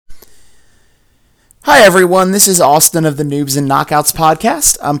Hi everyone, this is Austin of the Noobs and Knockouts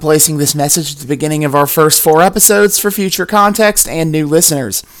podcast. I'm placing this message at the beginning of our first 4 episodes for future context and new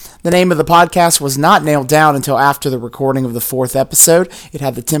listeners. The name of the podcast was not nailed down until after the recording of the 4th episode. It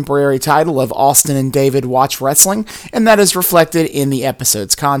had the temporary title of Austin and David Watch Wrestling, and that is reflected in the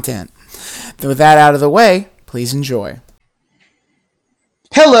episode's content. With that out of the way, please enjoy.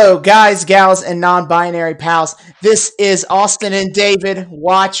 Hello, guys, gals, and non-binary pals. This is Austin and David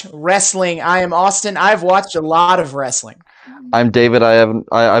Watch Wrestling. I am Austin. I've watched a lot of wrestling. I'm David.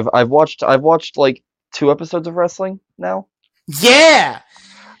 I've watched like 2 episodes of wrestling now. Yeah.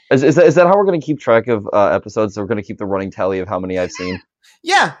 Is that how we're gonna keep track of episodes? So we're gonna keep the running tally of how many I've seen.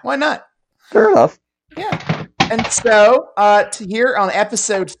 Yeah. Why not? Fair enough. Yeah. And so, here on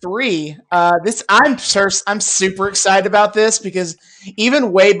episode 3, I'm super excited about this because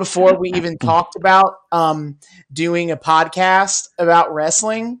even way before we even talked about doing a podcast about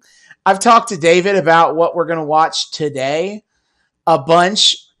wrestling, I've talked to David about what we're going to watch today a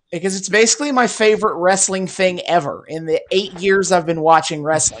bunch because it's basically my favorite wrestling thing ever. In the 8 years I've been watching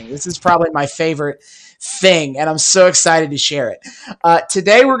wrestling, this is probably my favorite thing, and I'm so excited to share it.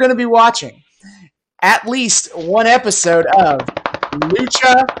 Today we're going to be watching at least one episode of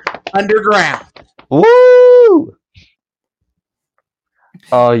Lucha Underground. Woo!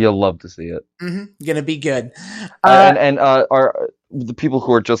 Oh, you'll love to see it. Gonna be good. Our the people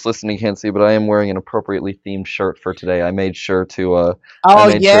who are just listening can't see, but I am wearing an appropriately themed shirt for today. I made sure to. A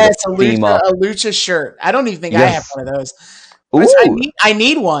Lucha shirt. I don't even think I have one of those. I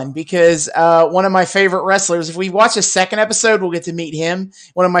need one because one of my favorite wrestlers. If we watch a second episode, we'll get to meet him.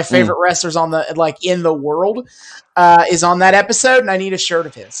 One of my favorite wrestlers in the world is on that episode, and I need a shirt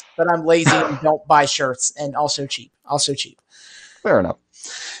of his. But I'm lazy and don't buy shirts, and also cheap. Fair enough.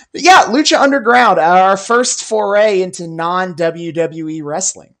 But yeah, Lucha Underground, our first foray into non-WWE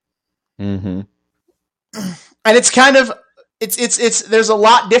wrestling. Mm-hmm. And it's kind of it's there's a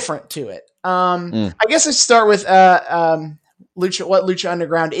lot different to it. I guess let's start with what Lucha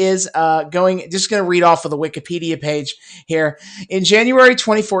Underground is. Just going to read off of the Wikipedia page here. In January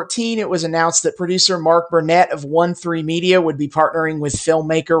 2014, it was announced that producer Mark Burnett of 1-3 Media would be partnering with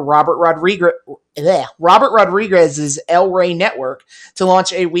filmmaker Robert Rodriguez's El Rey Network to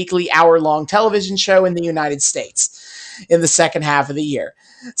launch a weekly hour-long television show in the United States in the second half of the year.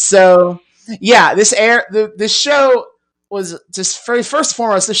 So, yeah, this show was just first and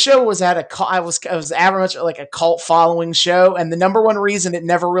foremost, the show was at I was very much like a cult following show, and the number one reason it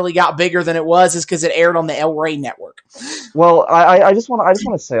never really got bigger than it was is because it aired on the El Rey Network. Well, I just want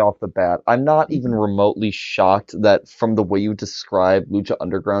to say off the bat, I'm not even remotely shocked that from the way you describe Lucha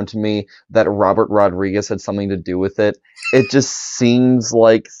Underground to me, that Robert Rodriguez had something to do with it. It just seems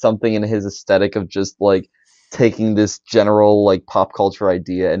like something in his aesthetic of just like taking this general like pop culture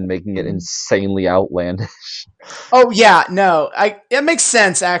idea and making it insanely outlandish. Oh yeah, no, it makes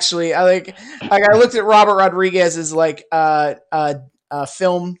sense actually. I looked at Robert Rodriguez's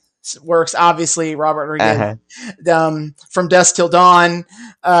film works. Obviously, Robert Rodriguez from Dusk Till Dawn,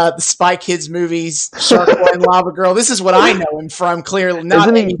 the Spy Kids movies, Shark Boy and Lava Girl. This is what I know him from. Clearly, not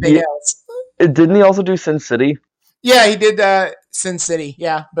anything else. Didn't he also do Sin City? Yeah, he did Sin City.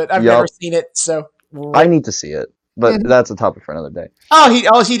 Yeah, but I've never seen it, so. I need to see it, but that's a topic for another day. He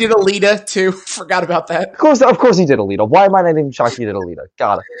did Alita too. Forgot about that. Of course he did Alita. Why am I not even shocked he did Alita?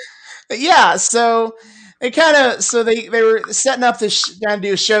 Got it. Yeah, so they were setting up this trying to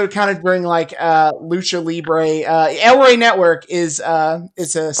do a show to kind of bring like Lucha Libre. El Rey Network is a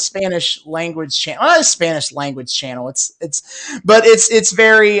Spanish language channel. Not a Spanish language channel. It's very it's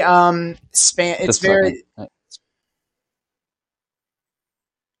very.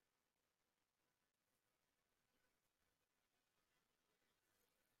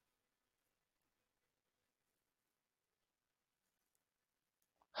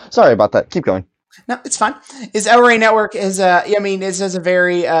 Sorry about that. Keep going. No, it's fine. El Rey Network it has a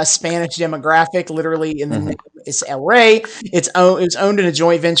very Spanish demographic. Literally, in the name, it's El Rey. It's owned in a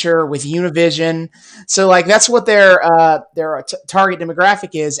joint venture with Univision. So, like, that's what their target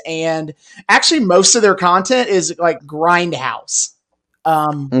demographic is. And actually, most of their content is like grindhouse.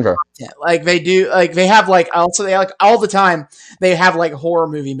 Like they have all the time. They have like horror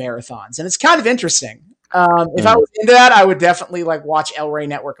movie marathons, and it's kind of interesting. If I was into that, I would definitely like watch El Rey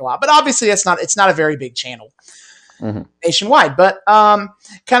Network a lot. But obviously, it's not a very big channel nationwide. But kind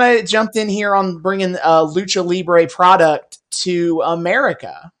of jumped in here on bringing Lucha Libre product to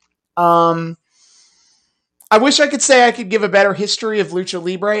America. I wish I could say I could give a better history of Lucha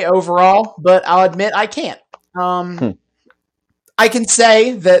Libre overall, but I'll admit I can't. I can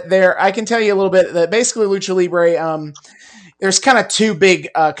say that I can tell you a little bit that basically Lucha Libre there's kind of two big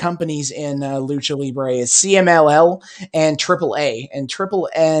companies in Lucha Libre: is CMLL and AAA.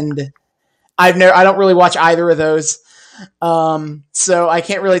 And I don't really watch either of those, so I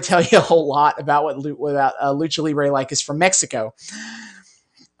can't really tell you a whole lot about what Lucha Libre like is from Mexico.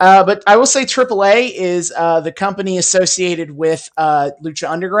 But I will say AAA is the company associated with Lucha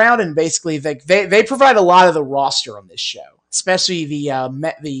Underground, and basically they provide a lot of the roster on this show, especially the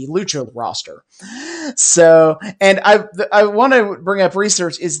Lucha roster. So, and I want to bring up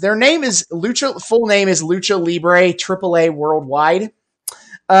research. Is their name is Lucha? Full name is Lucha Libre AAA Worldwide.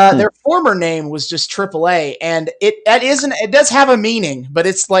 Their former name was just AAA, and it does have a meaning, but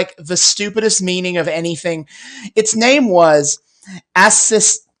it's like the stupidest meaning of anything. Its name was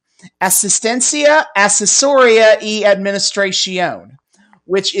Asistencia Asesoría y Administración,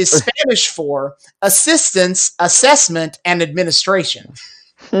 which is Spanish for assistance, assessment, and administration.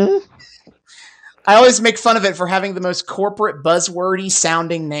 I always make fun of it for having the most corporate, buzzwordy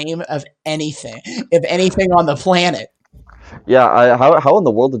sounding name of anything on the planet. Yeah, how in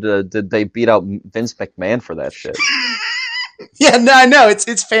the world did they beat out Vince McMahon for that shit? Yeah, no, I know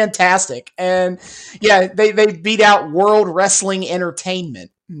it's fantastic, and yeah, they beat out World Wrestling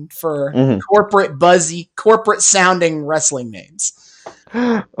Entertainment for corporate sounding wrestling names.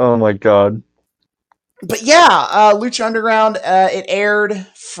 Oh my god! But yeah, Lucha Underground it aired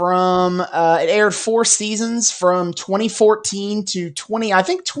 4 seasons from 2014 to 20. I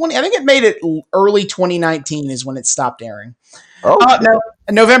think it made it early 2019 is when it stopped airing. Oh no,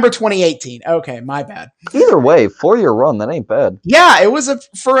 November 2018. Okay, my bad. Either way, 4-year run, that ain't bad. Yeah, it was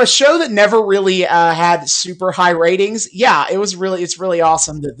for a show that never really had super high ratings. Yeah, it's really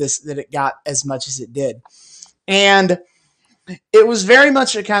awesome that it got as much as it did. And it was very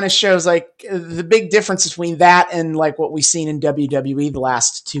much a kind of shows like the big difference between that and like what we've seen in WWE the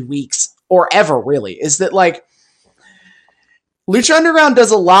last 2 weeks or ever really is that like Lucha Underground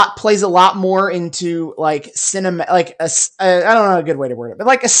plays a lot more into like cinema, like I don't know a good way to word it, but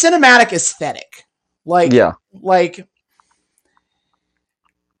like a cinematic aesthetic. Like, yeah. Like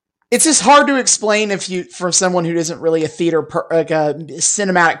it's just hard to explain for someone who isn't really a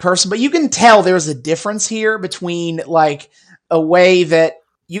cinematic person, but you can tell there's a difference here between like a way that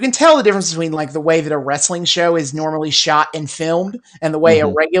you can tell the difference between like the way that a wrestling show is normally shot and filmed and the way a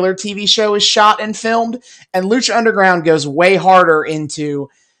regular TV show is shot and filmed. And Lucha Underground goes way harder into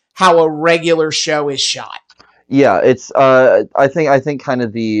how a regular show is shot. Yeah, it's I think kind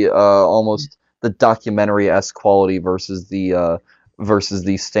of the almost the documentary-esque quality versus the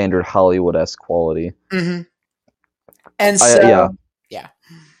standard Hollywood-esque quality. Mm-hmm. And so yeah.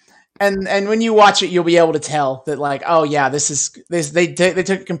 And when you watch it, you'll be able to tell that, like, oh yeah, they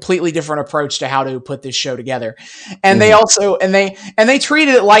took a completely different approach to how to put this show together, and they also they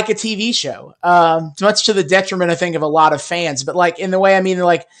treated it like a TV show, much to the detriment, I think, of a lot of fans. But like in the way I mean,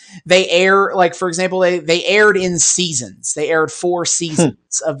 like they air, like for example, they aired in seasons. They aired 4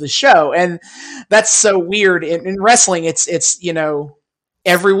 seasons of the show, and that's so weird in wrestling. It's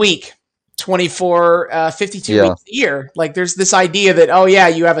every week. 52 weeks a year. Like there's this idea that, oh yeah,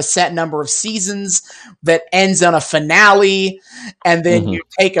 you have a set number of seasons that ends on a finale and then you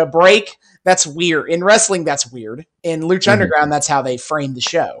take a break. That's weird. In wrestling, that's weird. In Lucha Underground, that's how they framed the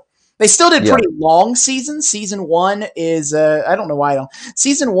show. They still did pretty long seasons. Season 1 is, I don't know why I don't.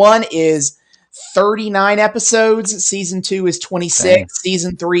 Season 1 is 39 episodes. Season 2 is 26. Dang.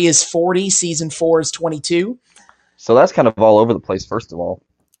 Season 3 is 40. Season 4 is 22. So that's kind of all over the place, first of all.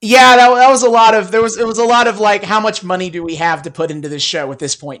 Yeah, that was a lot of it was a lot of like how much money do we have to put into this show at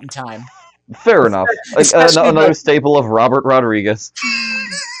this point in time? Fair enough. Another staple of Robert Rodriguez.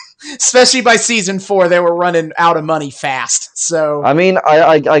 Especially by season 4, they were running out of money fast. So I mean,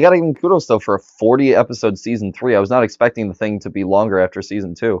 I gotta give him kudos though for a 40-episode season 3. I was not expecting the thing to be longer after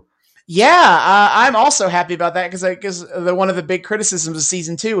season 2. Yeah, I'm also happy about that because one of the big criticisms of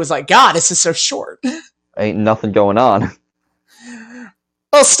season 2 was like, God, this is so short. Ain't nothing going on.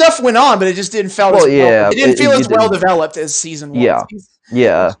 Well, stuff went on, but it just didn't feel as well developed as season 1.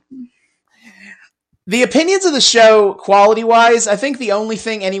 Yeah. The opinions of the show, quality-wise, I think the only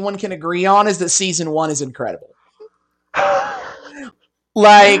thing anyone can agree on is that season 1 is incredible.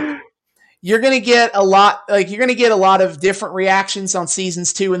 Like, you're gonna get a lot of different reactions on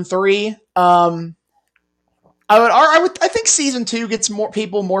seasons 2 and 3. I think season 2 gets more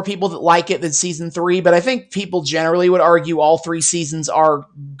people that like it than season 3, but I think people generally would argue all 3 seasons are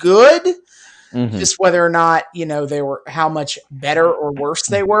good. Just whether or not, they were how much better or worse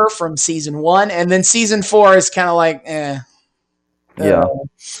they were from season 1. And then season 4 is kind of like, eh. Yeah.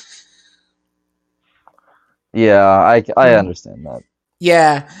 Yeah, I understand that.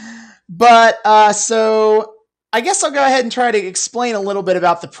 Yeah. But, so I guess I'll go ahead and try to explain a little bit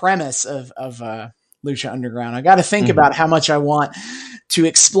about the premise of Lucha Underground. I got to think about how much I want to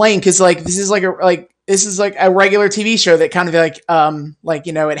explain, because like this is like a regular TV show that kind of like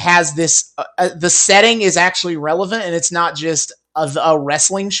you know, it has this the setting is actually relevant, and it's not just a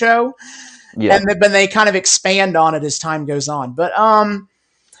wrestling show. Yeah, and then they kind of expand on it as time goes on. But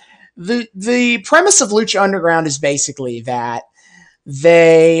the premise of Lucha Underground is basically that this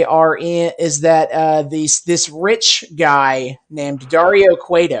rich guy named Dario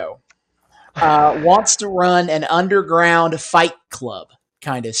Cueto wants to run an underground fight club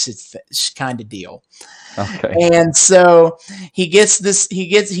kind of deal. Okay. And so he takes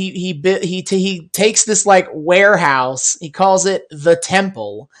this like warehouse, he calls it the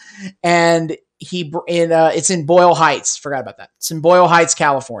Temple, and it's in Boyle Heights. Forgot about that. It's in Boyle Heights,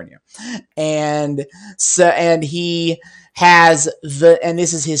 California. And he has and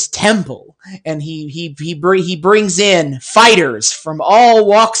this is his temple, and he brings in fighters from all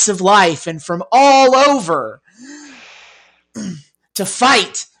walks of life and from all over to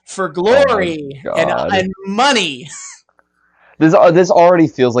fight for glory and money. This already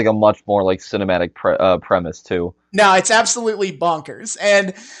feels like a much more like cinematic premise too. No, it's absolutely bonkers,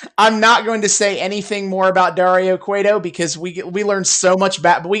 and I'm not going to say anything more about Dario Cueto because we learn so much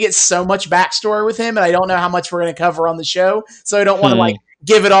we get so much backstory with him, and I don't know how much we're going to cover on the show, so I don't want to like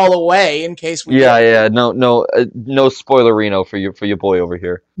give it all away in case we. Yeah, no spoilerino for your boy over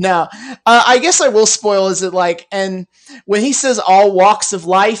here. No, I guess I will spoil. Is it like, and when he says all walks of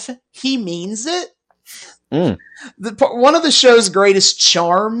life, he means it. One of the show's greatest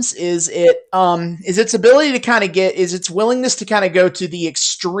charms is its ability to kind of its willingness to kind of go to the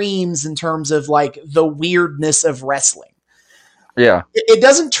extremes in terms of like the weirdness of wrestling. Yeah, it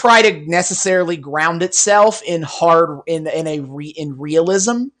doesn't try to necessarily ground itself in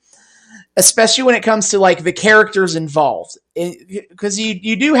realism, especially when it comes to like the characters involved, because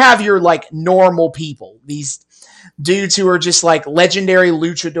you do have your like normal people, these dudes who are just like legendary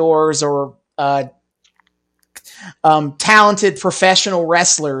luchadors or talented professional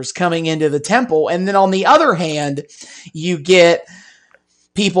wrestlers coming into the temple. And then on the other hand, you get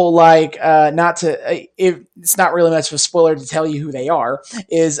people like, it's not really much of a spoiler to tell you who they are,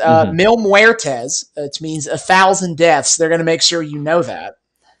 is Mil Muertes, which means 1,000 deaths. They're going to make sure you know that.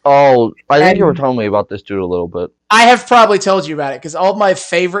 Oh, I think you were telling me about this dude a little bit. I have probably told you about it because all of my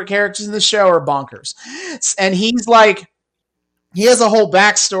favorite characters in the show are bonkers. And he's like, he has a whole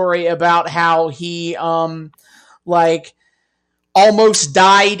backstory about how he, like almost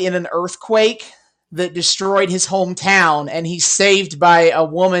died in an earthquake that destroyed his hometown, and he's saved by a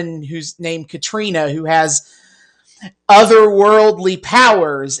woman who's named Katrina, who has otherworldly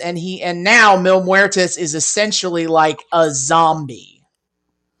powers, and now Mil Muertes is essentially like a zombie.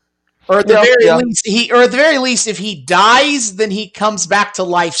 Or at the very least, if he dies, then he comes back to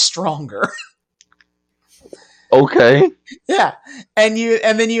life stronger. Okay. Yeah. And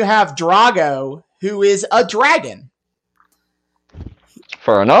then you have Drago, who is a dragon.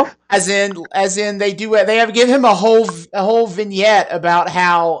 Fair enough. As in they give him a whole vignette about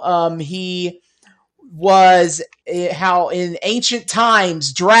how how in ancient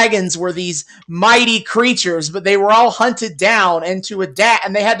times dragons were these mighty creatures, but they were all hunted down and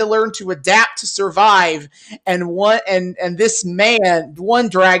they had to learn to adapt to survive. And this one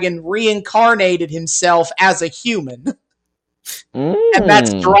dragon reincarnated himself as a human. And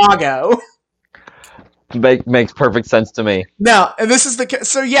that's Drago. Makes perfect sense to me. No, and this is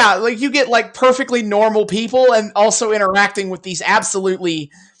so yeah, like you get like perfectly normal people and also interacting with these absolutely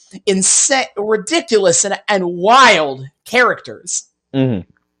insane, ridiculous, and wild characters. Mm-hmm.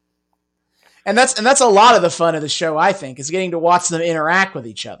 And that's a lot of the fun of the show, I think, is getting to watch them interact with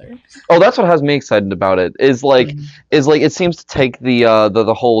each other. Oh, that's what has me excited about it. Is like it seems to take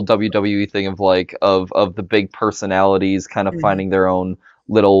the whole WWE thing of like of the big personalities kind of finding their own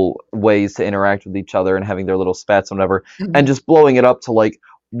little ways to interact with each other and having their little spats and whatever, and just blowing it up to like,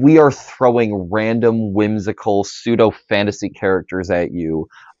 we are throwing random whimsical pseudo fantasy characters at you,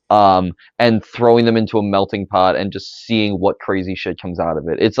 and throwing them into a melting pot and just seeing what crazy shit comes out of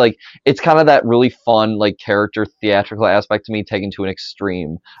it. It's like, it's kind of that really fun like character theatrical aspect to me taken to an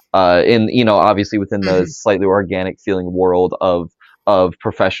extreme, in, you know, obviously within the slightly organic feeling world of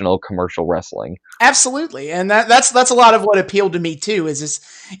professional commercial wrestling. Absolutely. And that's a lot of what appealed to me too, is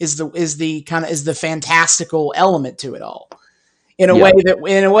the fantastical element to it all. In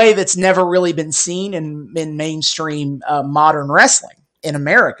a way that's never really been seen in mainstream modern wrestling in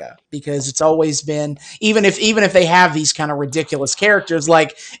America, because it's always been, even if they have these kind of ridiculous characters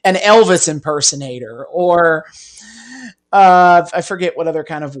like an Elvis impersonator or I forget what other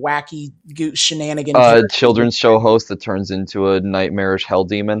kind of wacky shenanigan character. Children's show host that turns into a nightmarish hell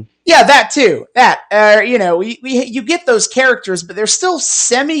demon. Yeah, that too. That you get those characters, but they're still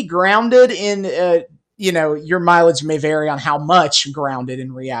semi-grounded in. Your mileage may vary on how much grounded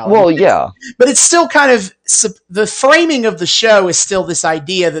in reality. Well, yeah, but it's still kind of the framing of the show is still this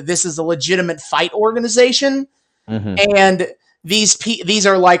idea that this is a legitimate fight organization, and these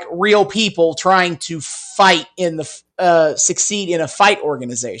are like real people trying to fight in the succeed in a fight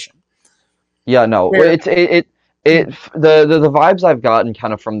organization. Yeah, no, the vibes I've gotten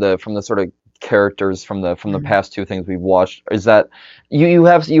kind of from the sort of characters from the past two things we've watched is that you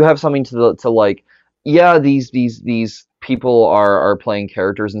have something to like, yeah, these people are playing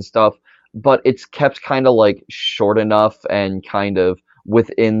characters and stuff, but it's kept kind of like short enough and kind of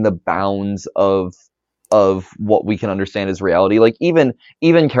within the bounds of what we can understand as reality. Like even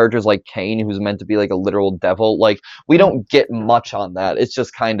characters like Kane, who's meant to be like a literal devil, like we don't get much on that. It's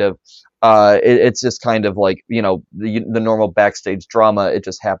just kind of it's just kind of like, the normal backstage drama. It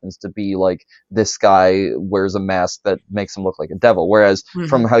just happens to be like this guy wears a mask that makes him look like a devil. Whereas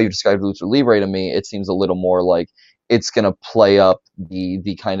from how you described Lucha Libre to me, it seems a little more like it's gonna play up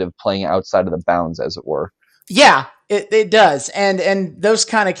the kind of playing outside of the bounds, as it were. Yeah, it does, and those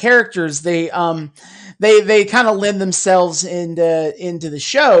kind of characters, they kind of lend themselves into the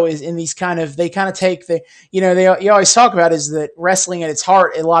show is in these kind of, they kind of take the, you always talk about is that wrestling at its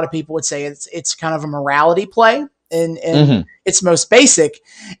heart, a lot of people would say it's kind of a morality play and its most basic.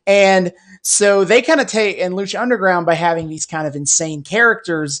 And so they kind of take, and Lucha Underground, by having these kind of insane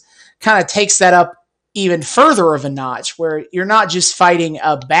characters, kind of takes that up even further of a notch, where you're not just fighting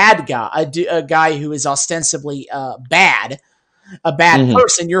a bad guy, a guy who is ostensibly bad, a bad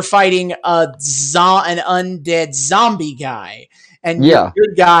person. You're fighting an undead zombie guy, and your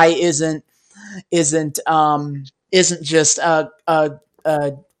good guy isn't just a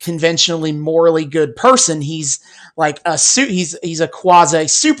conventionally morally good person. He's like he's a quasi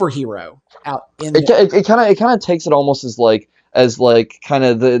superhero out in. It kind of takes it almost as kind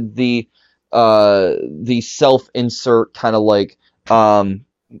of the self-insert kind of like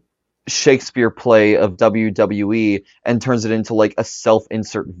Shakespeare play of WWE and turns it into like a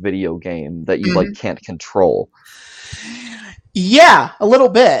self-insert video game that you like can't control. Yeah, a little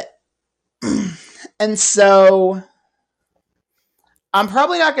bit. And so I'm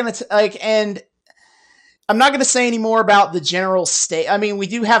probably not going to and I'm not going to say any more about the general state. I mean, we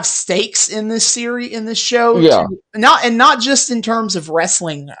do have stakes in this series, in this show. Yeah. Not just in terms of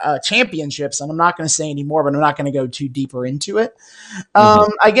wrestling championships. And I'm not going to say any more, but I'm not going to go too deeper into it.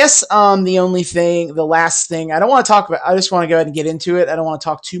 I guess the last thing I don't want to talk about, I just want to go ahead and get into it. I don't want to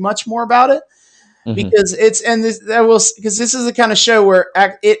talk too much more about it because because this is the kind of show where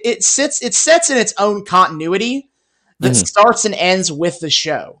it sets in its own continuity that starts and ends with the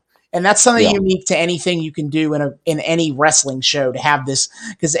show. And that's something unique to anything you can do in any wrestling show, to have this,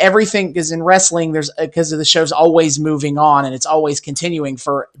 because in wrestling, because the show's always moving on and it's always continuing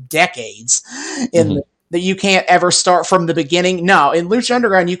for decades that you can't ever start from the beginning. No, in Lucha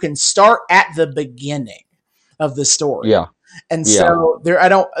Underground, you can start at the beginning of the story. Yeah. And so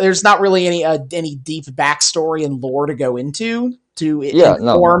there's not really any deep backstory and lore to go into to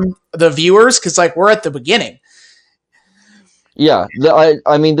inform the viewers. 'Cause like we're at the beginning. Yeah,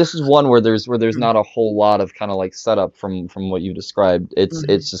 I mean, this is one where there's not a whole lot of kind of like setup from what you described.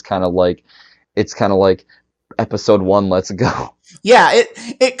 It's just kind of like episode 1, let's go. Yeah,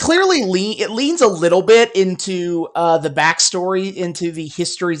 it clearly leans a little bit into the backstory, into the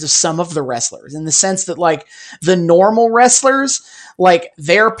histories of some of the wrestlers, in the sense that like the normal wrestlers, like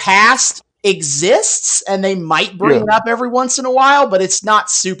their past exists and they might bring it up every once in a while, but it's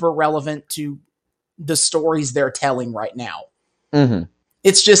not super relevant to the stories they're telling right now.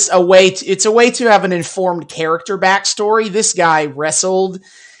 It's just a way to have an informed character backstory. This guy wrestled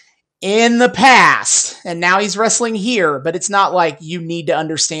in the past and now he's wrestling here, but it's not like you need to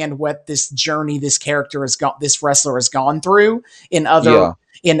understand what this journey this wrestler has gone through in other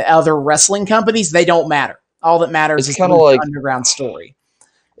wrestling companies. They don't matter. All that matters is kind of like underground story.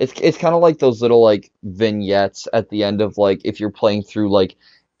 It's kind of like those little like vignettes at the end of like, if you're playing through like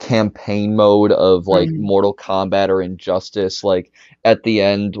campaign mode of like Mortal Kombat or Injustice, like at the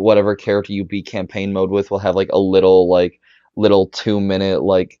end, whatever character you beat campaign mode with will have like a little 2-minute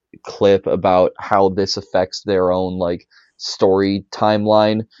like clip about how this affects their own like story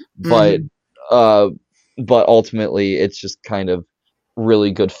timeline. But ultimately it's just kind of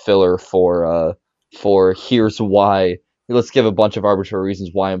really good filler for here's why. Let's give a bunch of arbitrary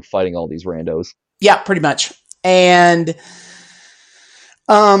reasons why I'm fighting all these randos. Yeah, pretty much. And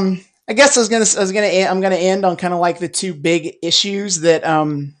I I guess I'm gonna end on kind of like the two big issues that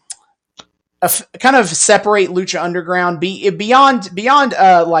kind of separate Lucha Underground beyond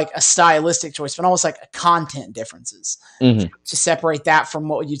like a stylistic choice, but almost like a content differences. Mm-hmm. To separate that from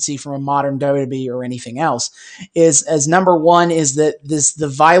what you'd see from a modern WWE or anything else is as number one is that the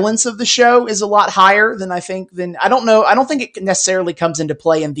violence of the show is a lot higher than I don't think it necessarily comes into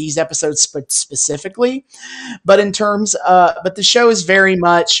play in these episodes specifically, but in terms but the show is very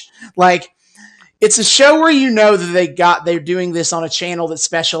much like it's a show where you know that they're doing this on a channel that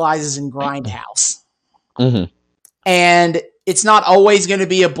specializes in grindhouse. Mm-hmm. And it's not always going to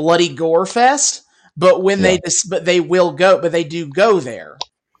be a bloody gore fest, but they do go there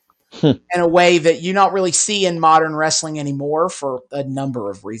in a way that you not really see in modern wrestling anymore for a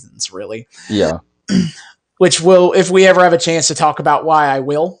number of reasons, really. Yeah. Which if we ever have a chance to talk about why, I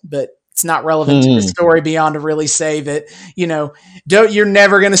will, but it's not relevant to the story beyond to really say that, you're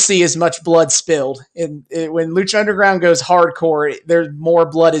never going to see as much blood spilled. When Lucha Underground goes hardcore, there's more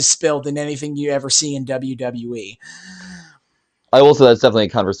blood is spilled than anything you ever see in WWE. I will say that's definitely a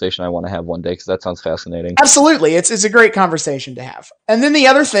conversation I want to have one day because that sounds fascinating. Absolutely. It's a great conversation to have. And then the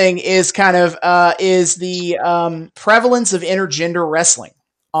other thing is kind of is the prevalence of intergender wrestling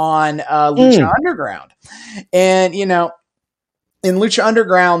on Lucha Underground. And, in Lucha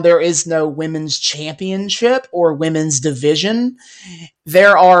Underground, there is no women's championship or women's division.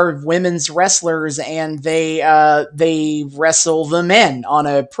 There are women's wrestlers, and they wrestle the men on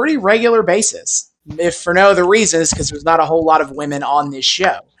a pretty regular basis. If for no other reasons, because there's not a whole lot of women on this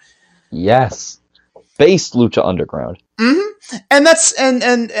show. Yes, based Lucha Underground. Mm-hmm. And that's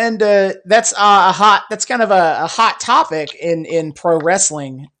that's that's kind of a hot topic in pro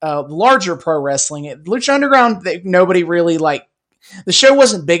wrestling, larger pro wrestling. Lucha Underground, nobody really like. The show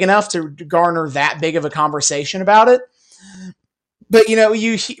wasn't big enough to garner that big of a conversation about it. But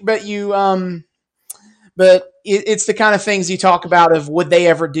it's the kind of things you talk about of would they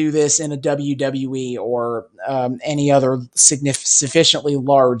ever do this in a WWE or any other sufficiently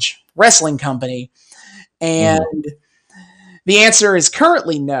large wrestling company? And the answer is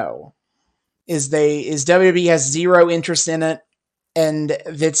currently no. Is WWE has zero interest in it, and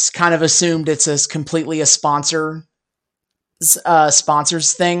it's kind of assumed it's completely a sponsors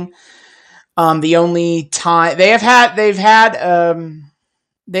thing. The only time there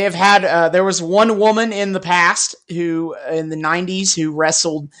was one woman in the past who in the 90s who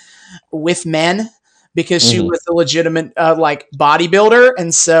wrestled with men because she was a legitimate bodybuilder,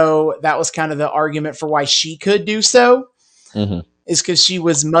 and so that was kind of the argument for why she could do so. Is because she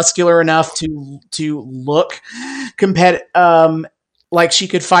was muscular enough to look like she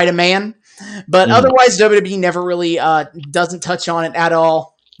could fight a man. But otherwise, WWE never really doesn't touch on it at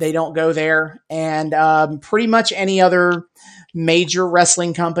all. They don't go there. And pretty much any other major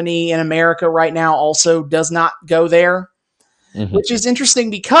wrestling company in America right now also does not go there. Which is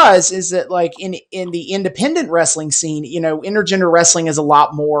interesting because is that like in the independent wrestling scene, intergender wrestling is a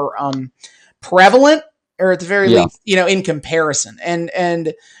lot more prevalent, or at the very least, in comparison.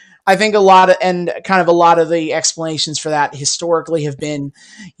 And I think a lot of the explanations for that historically have been,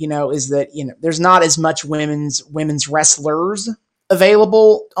 is that, there's not as much women's wrestlers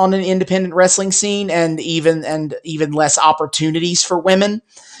available on an independent wrestling scene, and even less opportunities for women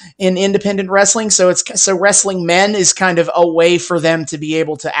in independent wrestling. So wrestling men is kind of a way for them to be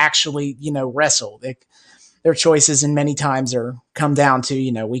able to actually, wrestle. Their choices in many times come down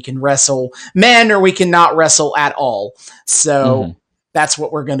to, we can wrestle men or we can not wrestle at all. So that's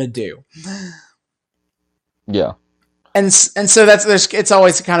what we're going to do. Yeah. And so it's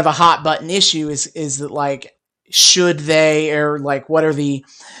always kind of a hot button issue is that like, should they, or like, should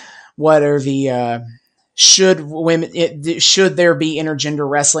there be intergender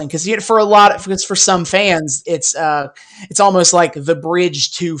wrestling? Because for some fans, it's almost like the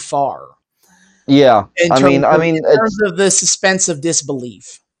bridge too far. Yeah, in terms of the suspense of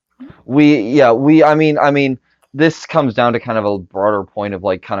disbelief. This comes down to kind of a broader point of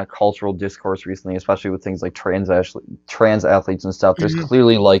like kind of cultural discourse recently, especially with things like trans athletes and stuff. There's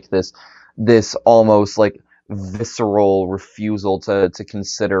clearly like this almost like visceral refusal to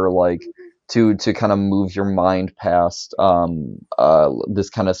consider like to kind of move your mind past this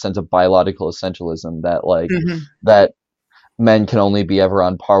kind of sense of biological essentialism that like that men can only be ever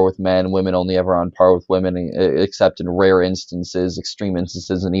on par with men, women only ever on par with women, except in rare instances, extreme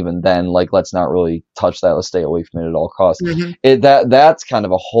instances, and even then, like, let's not really touch that. Let's stay away from it at all costs. That's kind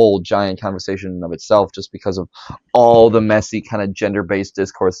of a whole giant conversation in of itself, just because of all the messy kind of gender-based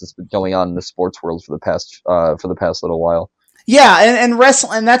discourse that's been going on in the sports world for the past little while. Yeah, and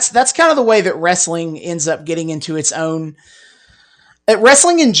wrestling, and that's kind of the way that wrestling ends up getting into its own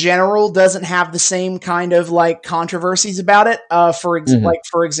Wrestling in general doesn't have the same kind of like controversies about it. For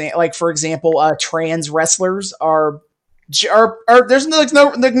example, trans wrestlers are there's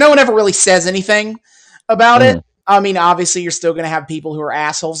no one ever really says anything about it. I mean, obviously, you're still going to have people who are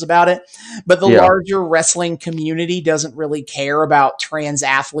assholes about it, but the larger wrestling community doesn't really care about trans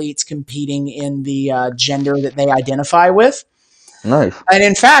athletes competing in the gender that they identify with. Nice. And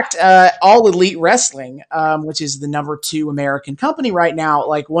in fact, All Elite Wrestling, which is the number 2 American company right now,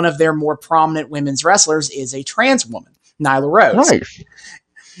 like one of their more prominent women's wrestlers is a trans woman, Nyla Rose. Nice.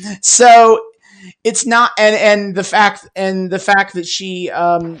 So it's not, and the fact that she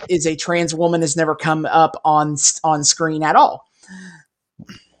is a trans woman has never come up on screen at all.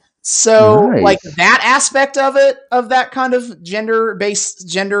 So like that aspect of it, of that kind of gender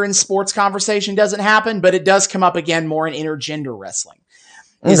in sports conversation doesn't happen, but it does come up again more in intergender wrestling.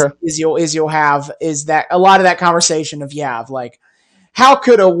 You'll have that a lot of that conversation of like, how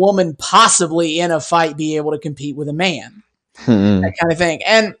could a woman possibly in a fight be able to compete with a man? That kind of thing.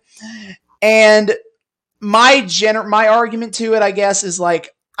 And my argument to it, I guess, is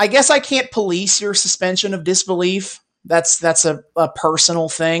like, I guess I can't police your suspension of disbelief. That's a personal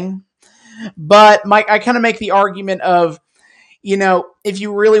thing. But I kind of make the argument of, if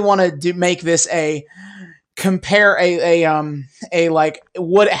you really want to make this compare how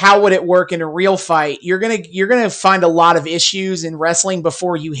would it work in a real fight, you're gonna find a lot of issues in wrestling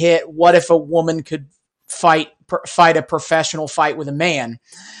before you hit what if a woman could fight a professional fight with a man.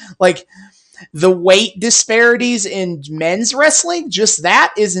 Like, the weight disparities in men's wrestling, just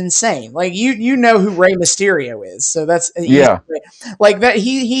that is insane. Like, you know who Rey Mysterio is, so that's like that.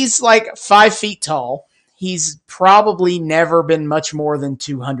 He's like 5 feet tall. He's probably never been much more than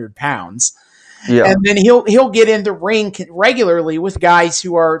 200 pounds. Yeah, and then he'll get in the ring regularly with guys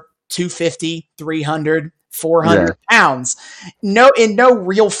who are 250, 300, 400 pounds. In no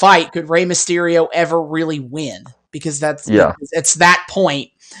real fight could Rey Mysterio ever really win, because it's that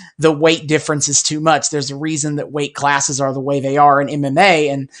point. The weight difference is too much. There's a reason that weight classes are the way they are in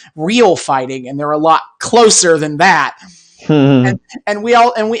MMA and real fighting, and they're a lot closer than that. And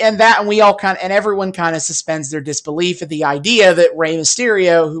everyone kind of suspends their disbelief at the idea that Rey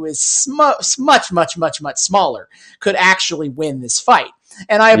Mysterio, who is much smaller, could actually win this fight.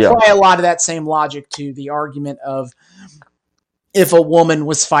 And I apply a lot of that same logic to the argument of if a woman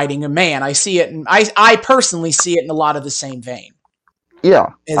was fighting a man. I see it, and I personally see it in a lot of the same vein.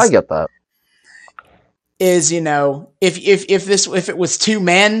 Yeah, I get that. If it was 2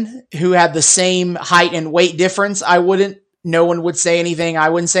 men who had the same height and weight difference, no one would say anything. I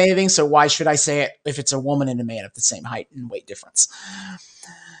wouldn't say anything. So why should I say it if it's a woman and a man of the same height and weight difference?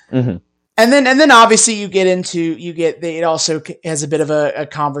 Mm-hmm. And then obviously it also has a bit of a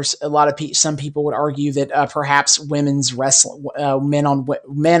converse. Some people would argue that perhaps women's wrestling, men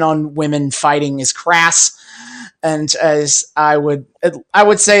on women fighting is crass. And as I would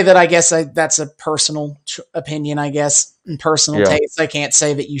say that, I guess that's a personal opinion, I guess, and personal taste. I can't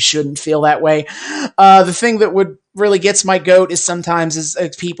say that you shouldn't feel that way. The thing that would really gets my goat is sometimes is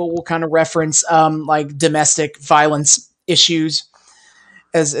people will kind of reference like domestic violence issues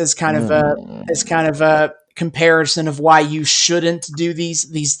as kind of a comparison of why you shouldn't do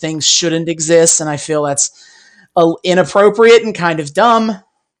these things shouldn't exist, and I feel that's inappropriate and kind of dumb,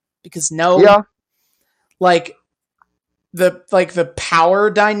 because the power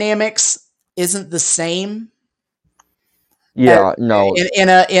dynamics isn't the same. In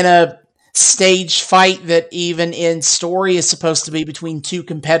a stage fight that even in story is supposed to be between 2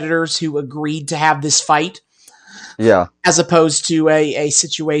 competitors who agreed to have this fight. Yeah. As opposed to a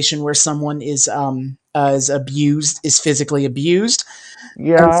situation where someone is physically abused.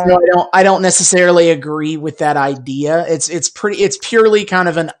 Yeah. So I don't necessarily agree with that idea. It's purely kind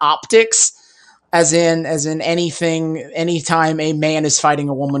of an optics. As in anytime a man is fighting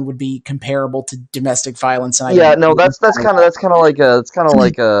a woman would be comparable to domestic violence. And that's kind of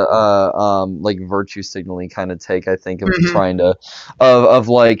like like virtue signaling kind of take, I think, of trying to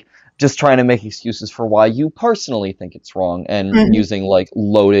just trying to make excuses for why you personally think it's wrong, and using like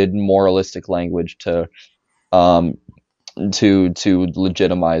loaded moralistic language to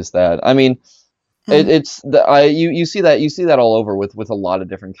legitimize that. I mean, you see that all over with a lot of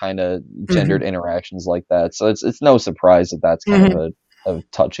different kind of gendered interactions like that. So it's no surprise that that's kind of a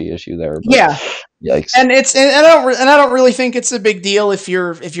touchy issue there. But, yikes. And I don't really think it's a big deal if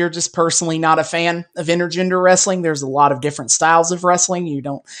you're just personally not a fan of intergender wrestling. There's a lot of different styles of wrestling. You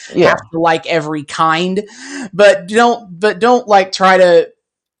don't have to like every kind, but don't like try to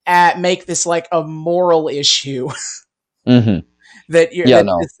make this like a moral issue. that you're Yeah, that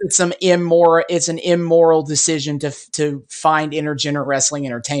no. it's an immoral decision to find intergender wrestling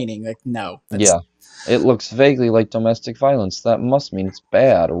entertaining. Like, no, that's Yeah. It looks vaguely like domestic violence. That must mean it's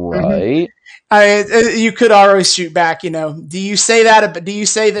bad, mhm. right? You could always shoot back. Do you say that? Do you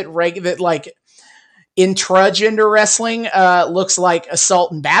say that like intragender wrestling looks like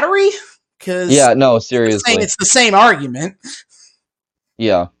assault and battery? Because Yeah, no, saying seriously. it's the same argument.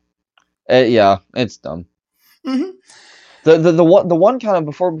 Yeah. Yeah, it's dumb. Hmm. The one kind of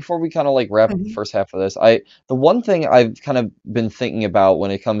before we kind of like wrap up the Hmm. first half of this, the one thing I've kind of been thinking about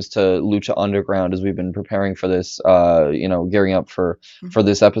when it comes to Lucha Underground as we've been preparing for this, gearing up for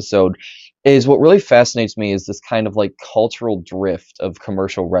this episode, is what really fascinates me is this kind of like cultural drift of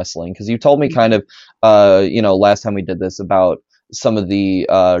commercial wrestling. Because you told me kind of, last time we did this about some of the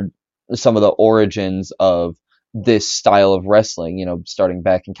origins of this style of wrestling, starting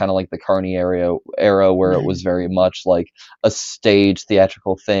back in kind of like the Carney era where it was very much like a stage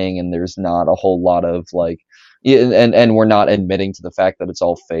theatrical thing, and there's not a whole lot of like, yeah, and we're not admitting to the fact that it's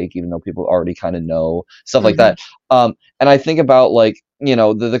all fake, even though people already kind of know stuff like Hmm. that. And I think about like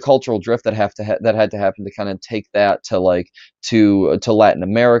the cultural drift that had to happen to kind of take that to like to Latin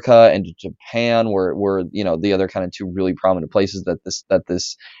America and to Japan, where the other kind of two really prominent places that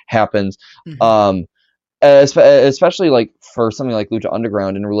this happens. Hmm. Um, especially like for something like Lucha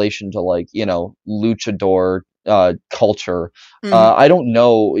Underground in relation to like luchador culture. Hmm. I don't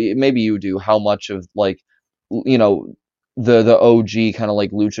know, maybe you do, how much of like you know the OG kind of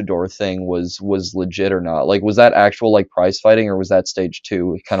like luchador thing was legit or not. Like, was that actual like prize fighting, or was that stage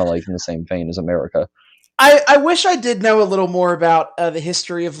two, kind of like in the same vein as America? I wish I did know a little more about the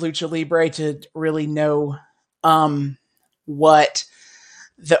history of lucha libre to really know um, what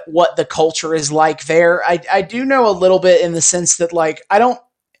what the culture is like there. I do know a little bit in the sense that like I don't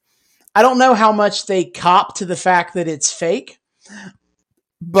know how much they cop to the fact that it's fake,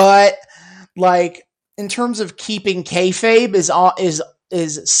 but like in terms of keeping kayfabe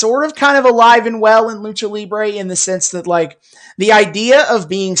is sort of kind of alive and well in lucha libre in the sense that like the idea of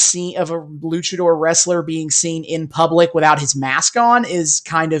being seen of a luchador wrestler being seen in public without his mask on is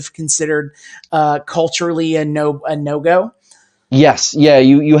kind of considered culturally a no go. Yes, yeah,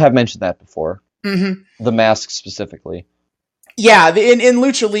 you have mentioned that before. Mm-hmm. The mask specifically. Yeah, in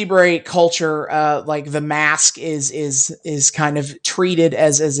lucha libre culture, like the mask is kind of treated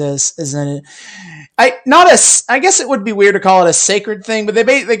as an I not as I guess it would be weird to call it a sacred thing, but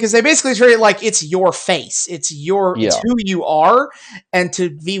because they basically treat it like it's your face, it's Yeah, who you are, and to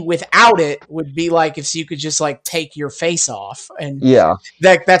be without it would be like if you could just like take your face off, and yeah,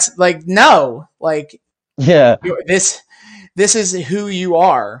 that's like no, like yeah. this is who you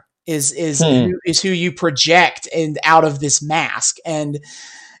are Hmm. is who you project and out of this mask and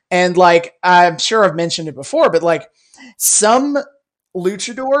like I'm sure I've mentioned it before, but like some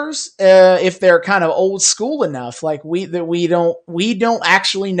luchadors, if they're kind of old school enough, like we don't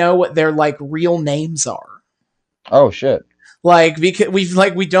actually know what their like real names are. Oh shit. Like because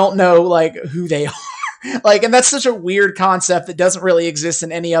we don't know like who they are. Like, and that's such a weird concept that doesn't really exist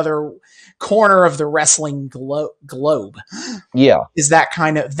in any other corner of the wrestling globe. Yeah. Is that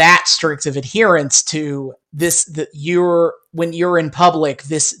kind of that strict of adherence to this that you're when you're in public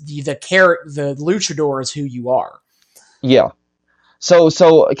the luchador is who you are. Yeah. So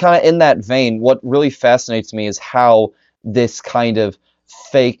kind of in that vein, what really fascinates me is how this kind of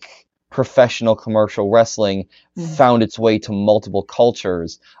fake professional commercial wrestling Mm-hmm. found its way to multiple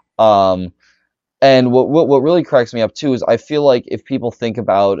cultures. Um, and what really cracks me up too is I feel like if people think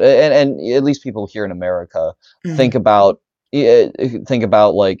about, and at least people here in America Mm-hmm. think about think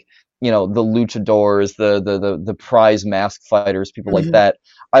about like the luchadors, the prize mask fighters, people like Mm-hmm. that.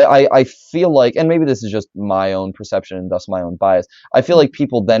 I feel like, and maybe this is just my own perception and thus my own bias. I feel like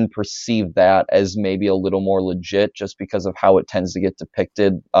people then perceive that as maybe a little more legit just because of how it tends to get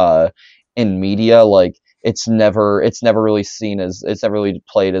depicted in media. Like it's never really seen as, it's never really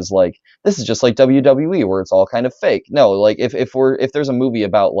played as like, this is just like WWE where it's all kind of fake. No, like if there's a movie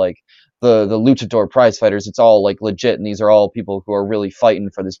about like the luchador prize fighters, it's all like legit, and these are all people who are really fighting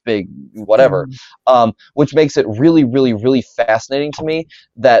for this big whatever. Mm-hmm. Which makes it really, really, really fascinating to me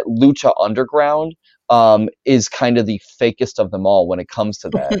that Lucha Underground is kind of the fakest of them all when it comes to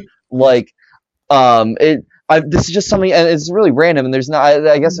that. Like, this is just something, and it's really random, and there's not,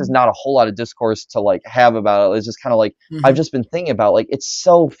 I guess there's not a whole lot of discourse to like have about it. It's just kind of like, I've Mm-hmm. just been thinking about, like, it's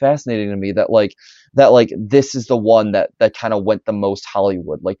so fascinating to me that this is the one that kind of went the most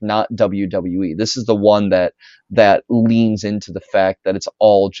Hollywood, like not WWE. This is the one that leans into the fact that it's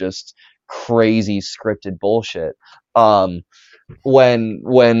all just crazy scripted bullshit. Um, when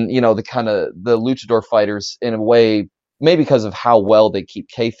the kind of the luchador fighters in a way maybe because of how well they keep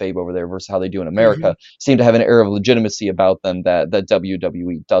kayfabe over there versus how they do in Mhm. America, seem to have an air of legitimacy about them that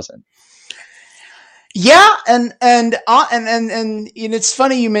WWE doesn't. Yeah, and it's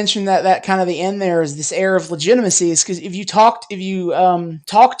funny you mentioned that kind of the end there is this air of legitimacy is because if you talk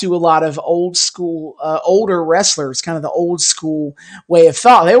to a lot of old school older wrestlers, kind of the old school way of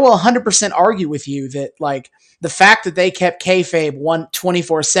thought, they will 100% argue with you that like the fact that they kept kayfabe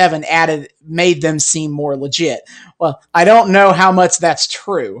 24/7 made them seem more legit. Well, I don't know how much that's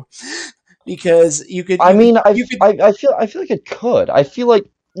true because I mean, you could I feel like it could. I feel like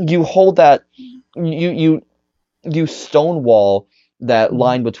you hold that you you stonewall that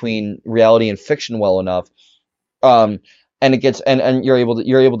line between reality and fiction well enough, um, and it gets and you're able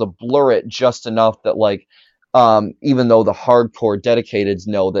to blur it just enough that like, even though the hardcore dedicateds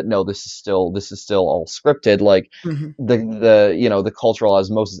know that no, this is still all scripted, like Mhm. the you know the cultural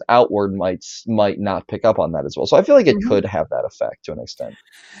osmosis outward might not pick up on that as well. So I feel like it Mhm. could have that effect to an extent.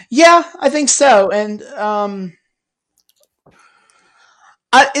 Yeah, I think so. And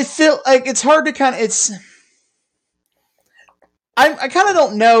it feel like it's hard to kind of it's. I kind of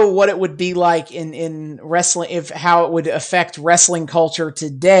don't know what it would be like in wrestling if how it would affect wrestling culture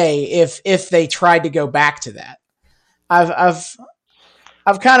today if they tried to go back to that. I've I've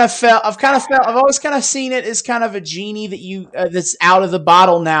I've always kind of seen it as kind of a genie that you that's out of the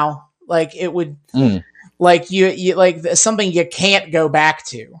bottle now. Like it would Mm. like you like something you can't go back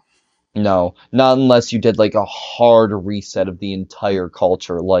to. No, not unless you did like a hard reset of the entire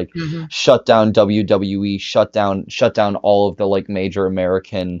culture, like Hmm. shut down WWE, shut down all of the like major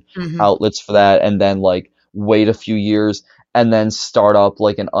American Hmm. outlets for that, and then like wait a few years and then start up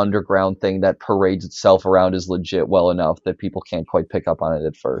like an underground thing that parades itself around as legit well enough that people can't quite pick up on it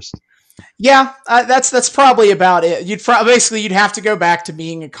at first. Yeah, that's probably about it. Basically you'd have to go back to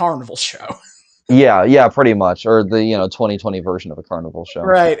being a carnival show. Yeah, yeah, pretty much, or the 2020 version of a carnival show.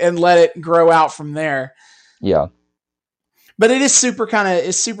 Right, and let it grow out from there. Yeah. But it is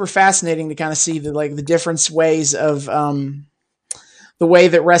it's super fascinating to kind of see the different ways of the way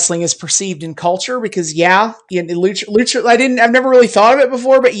that wrestling is perceived in culture because lucha I've never really thought of it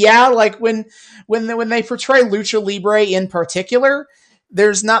before, but yeah, like when they portray lucha libre in particular,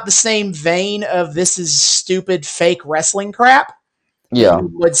 there's not the same vein of this is stupid fake wrestling crap that Yeah. you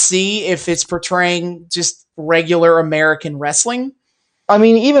would see if it's portraying just regular American wrestling. I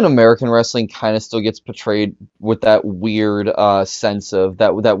mean, even American wrestling kind of still gets portrayed with that weird sense of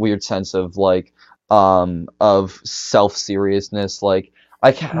that weird sense of like of self-seriousness. Like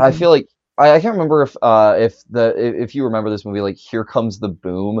I Mhm. feel like I can't remember if you remember this movie like Here Comes the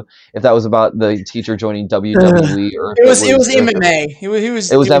Boom, if that was about the teacher joining WWE or if It was if MMA. He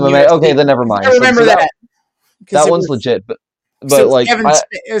was it was doing MMA. Okay, UFC. then never I mind. remember So that because that one's legit, it but was like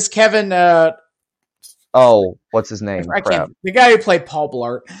It was Kevin. oh, what's his name? I can't. Crap. The guy who played Paul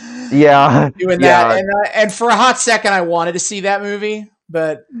Blart Yeah, doing that, yeah. and for a hot second, I wanted to see that movie,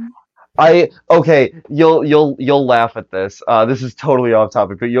 but I okay, you'll laugh at this. This is totally off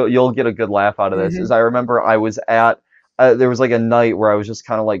topic, but you'll get a good laugh out of this. Is mhm. I remember I was at there was like a night where I was just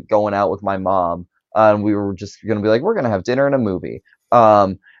kind of like going out with my mom, and we were just gonna be like we're gonna have dinner and a movie.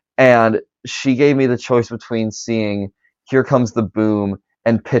 And she gave me the choice between seeing Here Comes the Boom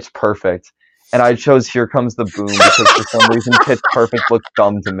and Pitch Perfect, and I chose Here Comes the Boom because for some reason Pitch Perfect looked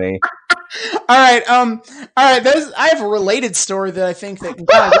dumb to me. All right. I have a related story that I think that can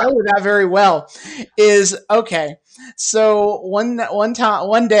kind of go with that very well. Is okay. So one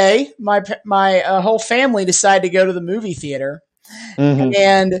day, my whole family decided to go to the movie theater, Hmm.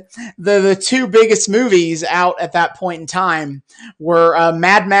 and the two biggest movies out at that point in time were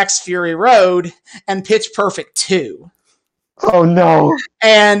Mad Max Fury Road and Pitch Perfect 2. Oh no.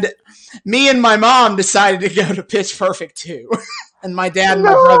 And me and my mom decided to go to Pitch Perfect 2. And my dad and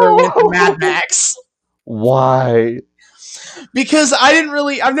my brother went to Mad No. Max. Why? Because I've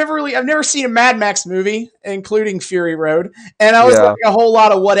never seen a Mad Max movie, including Fury Road, and I was like Yeah. a whole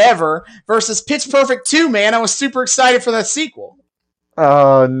lot of whatever versus Pitch Perfect 2, man. I was super excited for that sequel.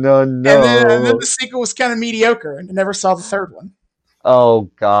 Oh no And then the no. sequel was kind of mediocre, and I never saw the third one. Oh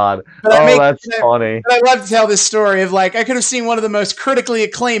God. But Oh, that's funny. I love to tell this story of like I could have seen one of the most critically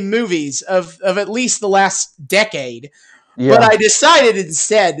acclaimed movies of at least the last decade, but Yeah. I decided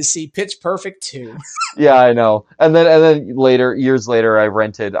instead to see Pitch Perfect 2. Yeah, I know. And then later, years later,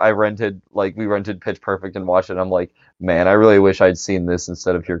 we rented Pitch Perfect and watched it. I'm like, man, I really wish I'd seen this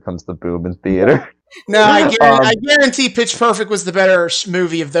instead of Here Comes the Boom in theater. No, I Um, guarantee Pitch Perfect was the better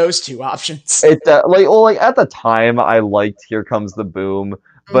movie of those two options. it like at the time I liked Here Comes the Boom,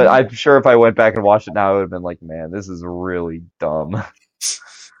 but Mhm. I'm sure if I went back and watched it now, I would have been like, man, this is really dumb.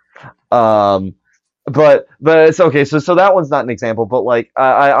 Um, but it's okay. So that one's not an example. But like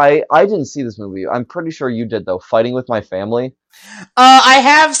I didn't see this movie. I'm pretty sure you did though. Fighting with My Family. I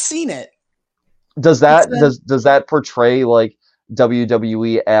have seen it. Does It's that does that portray like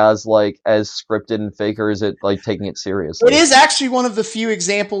WWE as like as scripted and fake, or is it like taking it seriously? It is actually one of the few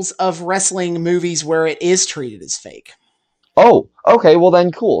examples of wrestling movies where it is treated as fake. Oh, okay. Well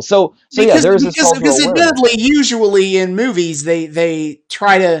then, cool. So yeah, there is this cultural because awareness. admittedly, usually in movies they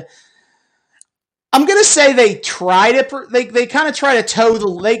try to. I'm gonna say they try to they kind of try to toe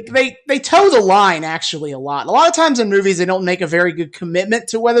the they toe the line actually a lot. A lot of times in movies they don't make a very good commitment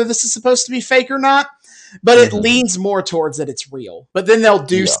to whether this is supposed to be fake or not, but it leans more towards that it's real. But then they'll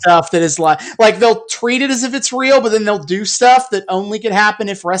do stuff that is like they'll treat it as if it's real, but then they'll do stuff that only could happen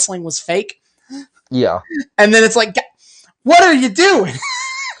if wrestling was fake. Yeah. And then it's like, what are you doing?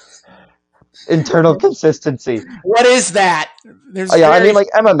 Internal consistency. What is that? I mean, like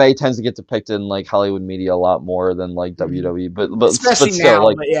MMA tends to get depicted in like Hollywood media a lot more than like WWE, but especially still, now,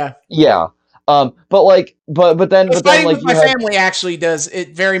 like but yeah. But like, but then Fighting like with My Family actually does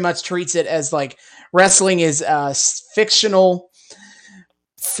it very much treats it as like wrestling is a fictional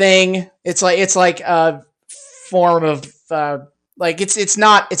thing. It's like a form of like it's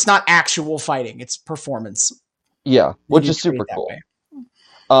not actual fighting. It's performance. Yeah, which is super cool.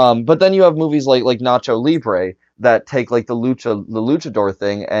 But then you have movies like Nacho Libre that take like the luchador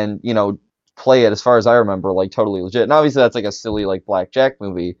thing and, you know, play it, as far as I remember, like totally legit. And obviously that's like a silly like blackjack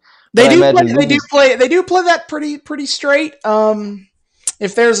movie. They do play that pretty straight.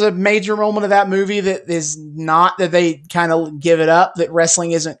 If there's a major moment of that movie that is not, that they kind of give it up, that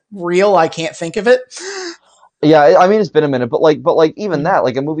wrestling isn't real, I can't think of it. Yeah, I mean it's been a minute, but like even that,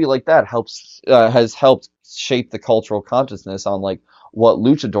 like a movie like that has helped shape the cultural consciousness on like what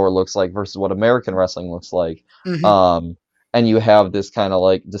luchador looks like versus what American wrestling looks like. And you have this kind of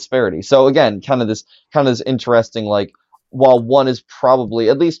like disparity. So again, kind of this interesting, like, while one is probably,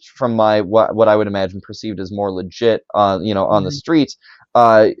 at least from my what I would imagine, perceived as more legit on on the streets,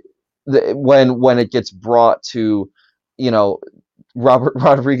 when it gets brought to, you know, Robert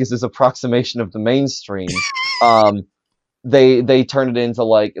Rodriguez's approximation of the mainstream, they turn it into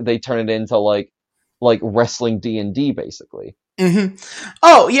like wrestling D&D basically.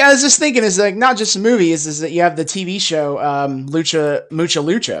 Oh yeah, I was just thinking, is like not just a movie, is that you have the TV show Mucha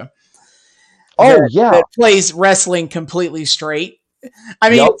Lucha. Oh yeah, that plays wrestling completely straight. I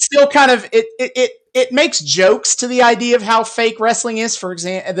mean, it's still kind of it makes jokes to the idea of how fake wrestling is. For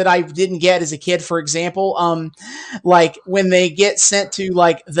example, that I didn't get as a kid. For example, like when they get sent to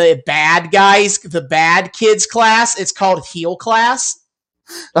like the bad guys, the bad kids class, it's called heel class.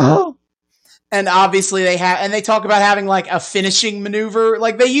 And obviously they talk about having like a finishing maneuver.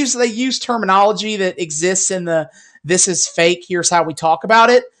 Like they use terminology that exists in the "this is fake, here's how we talk about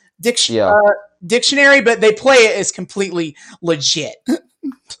it" dictionary, but they play it as completely legit.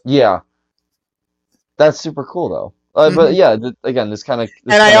 Yeah, that's super cool though. But yeah, again, this kind of.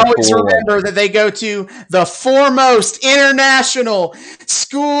 And I always remember that they go to the foremost international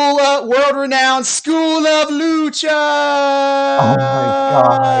school, world-renowned School of Lucha. Oh my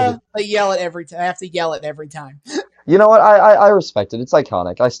god! They yell it every time. I have to yell it every time. You know what? I respect it. It's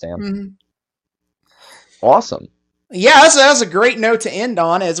iconic. I stand. Awesome. Yeah, that's a great note to end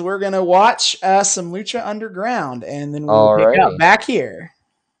on, as we're gonna watch some Lucha Underground, and then we'll pick up back here.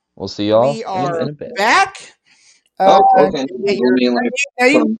 We'll see y'all in a bit. Back. Okay.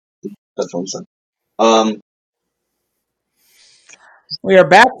 We are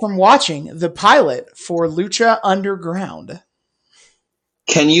back from watching the pilot for Lucha Underground.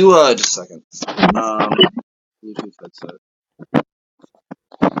 Can you just a second? Bluetooth headset.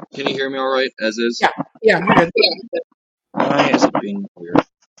 Can you hear me all right as is? Yeah, you're good. Why is it being weird?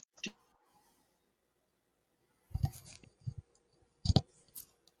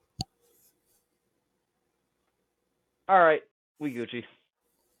 All right, we Gucci.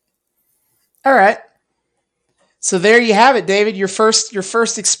 All right. So there you have it, David. Your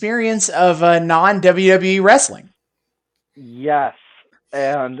first experience of non-WWE wrestling. Yes,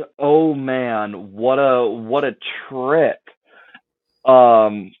 and oh man, what a trip!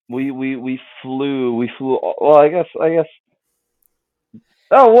 We flew. Well, I guess.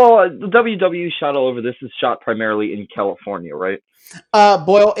 Oh well, the WWE shuttle over this is shot primarily in California, right?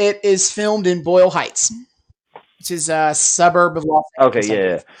 Boyle. It is filmed in Boyle Heights, which is a suburb of Los Angeles.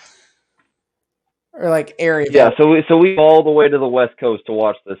 Okay, yeah. Or like area. Yeah, so we all the way to the West Coast to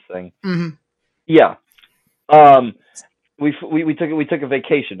watch this thing. Yeah. We took a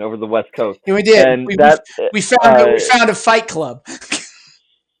vacation over the West Coast. Yeah, we did. And we found a fight club.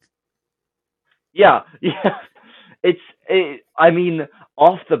 Yeah. I mean,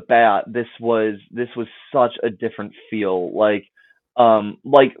 off the bat, this was such a different feel. Like from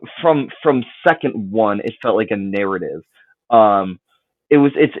second one, it felt like a narrative. Um,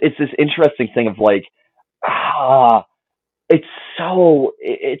 it's this interesting thing of like, ah, it's so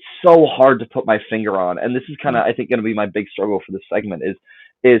hard to put my finger on, and this is kind of, I think, going to be my big struggle for this segment is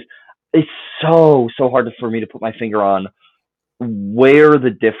it's so hard for me to put my finger on where the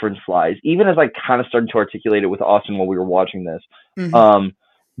difference lies. Even as I kind of started to articulate it with Austin while we were watching this,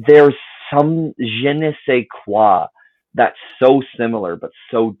 there's some je ne sais quoi that's so similar but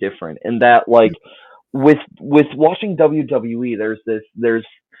so different. In that, like, with watching WWE, there's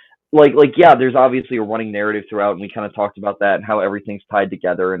yeah, there's obviously a running narrative throughout, and we kind of talked about that and how everything's tied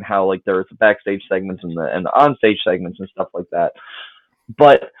together and how like there's backstage segments and the onstage segments and stuff like that.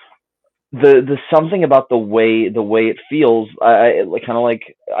 But the something about the way it feels, I kind of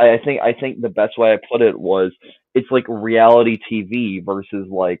like, I think the best way I put it was, it's like reality TV versus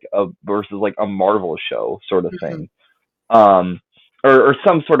like a Marvel show sort of thing, or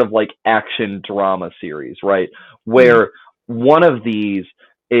some sort of like action drama series, right? Where one of these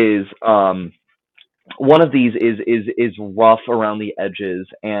is rough around the edges,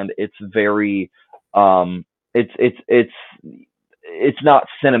 and it's very it's not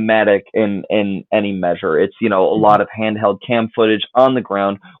cinematic in any measure. It's, a lot of handheld cam footage on the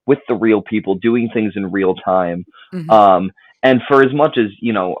ground with the real people doing things in real time. And for as much as,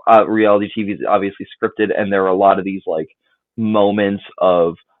 reality TV is obviously scripted, and there are a lot of these like moments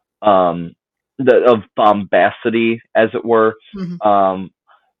of bombacity, as it were,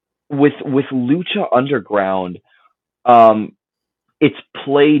 with Lucha Underground, it's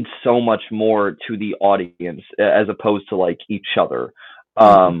played so much more to the audience as opposed to like each other.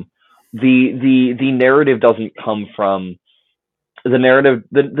 The narrative doesn't come from the narrative.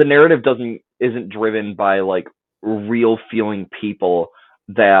 The narrative isn't driven by like real feeling people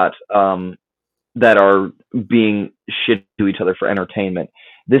that are being shit to each other for entertainment.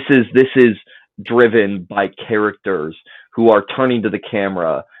 This is driven by characters who are turning to the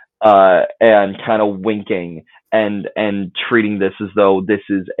camera and kind of winking and treating this as though this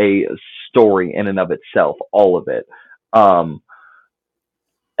is a story in and of itself, all of it. And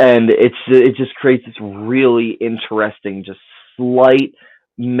it just creates this really interesting, just slight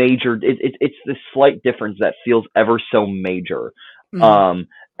major. It's this slight difference that feels ever so major.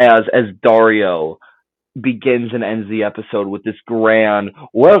 As Dario begins and ends the episode with this grand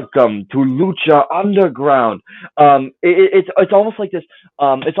 "Welcome to Lucha Underground." It's almost like this.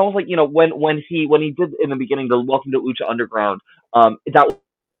 It's almost like, when he did in the beginning the "Welcome to Lucha Underground," that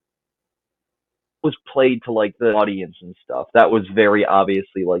was played to like the audience and stuff. That was very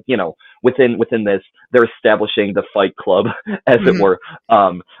obviously like, within this, they're establishing the Fight Club, as it were.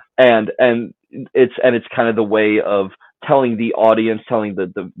 And it's kind of the way of telling the audience, telling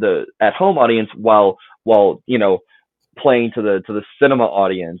the at home audience, while playing to the cinema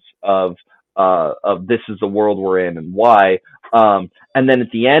audience of this is the world we're in and why. And then at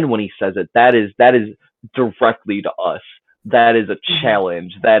the end, when he says it, that is directly to us. That is a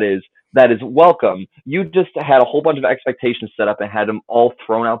challenge. That is welcome. You just had a whole bunch of expectations set up and had them all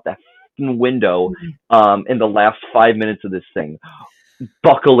thrown out that window in the last 5 minutes of this thing.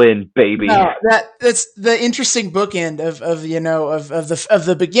 Buckle in, baby. No, that's the interesting bookend of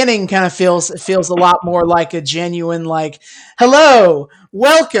the beginning. Kind of feels a lot more like a genuine, like, hello,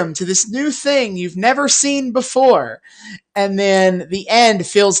 welcome to this new thing you've never seen before, and then the end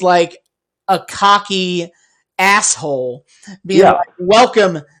feels like a cocky asshole being like,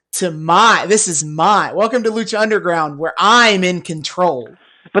 welcome to welcome to Lucha Underground, where I'm in control.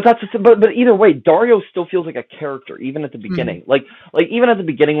 But but either way, Dario still feels like a character, even at the beginning. Like even at the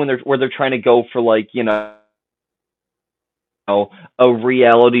beginning when they're trying to go for like, a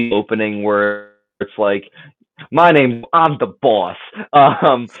reality opening where it's like, I'm the boss,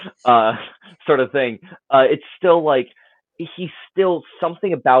 sort of thing. It's still like, he's still,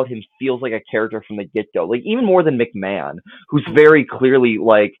 something about him feels like a character from the get-go. Like, even more than McMahon, who's very clearly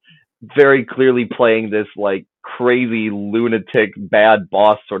playing this like crazy lunatic bad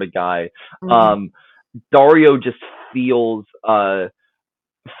boss sort of guy. Dario just feels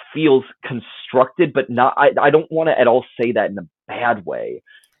constructed, but not. I don't want to at all say that in a bad way.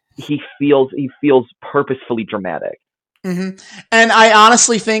 He feels purposefully dramatic. And I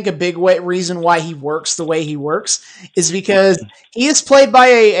honestly think a big reason why he works the way he works is because he is played by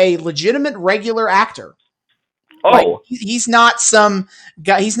a legitimate regular actor. Like, he's not some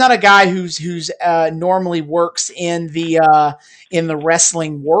guy. He's not a guy who's normally works in the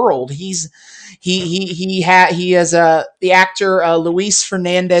wrestling world. He has the actor Luis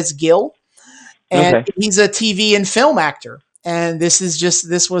Fernandez Gil, and Okay. he's a TV and film actor. And this is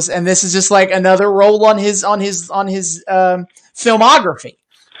just like another role on his filmography.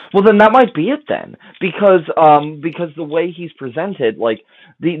 Well, then that might be it then, because the way he's presented, like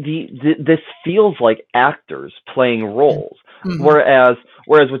this feels like actors playing roles, Mm-hmm. whereas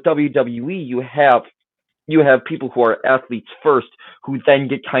with WWE you have people who are athletes first, who then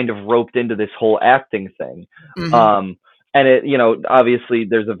get kind of roped into this whole acting thing, Mm-hmm. and it, obviously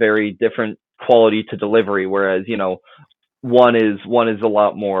there's a very different quality to delivery, whereas one is a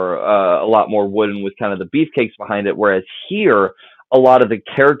lot more wooden with kind of the beefcakes behind it, whereas here a lot of the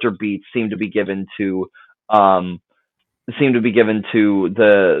character beats seem to be given to the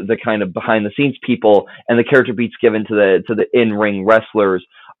kind of behind the scenes people, and the character beats given to the in-ring wrestlers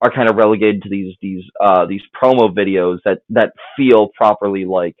are kind of relegated to these promo videos that feel properly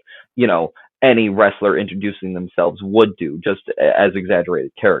like any wrestler introducing themselves would do, just as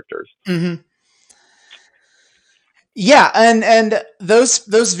exaggerated characters. Mm-hmm. Yeah, and those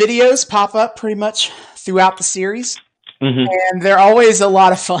videos pop up pretty much throughout the series. Mm-hmm. And they're always a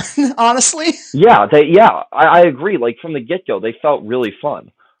lot of fun, honestly. Yeah, I agree. Like from the get-go, they felt really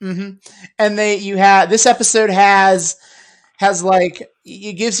fun. Mm-hmm. And this episode has like,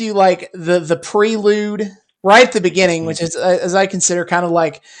 it gives you like the prelude right at the beginning, which is, as I consider, kind of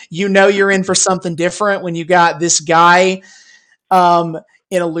like, you're in for something different when you got this guy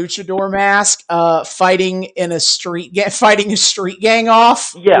in a luchador mask fighting a street gang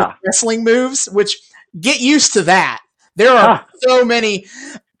off with wrestling moves, which, get used to that. There are so many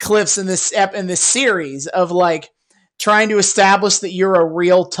clips in this series of like trying to establish that you're a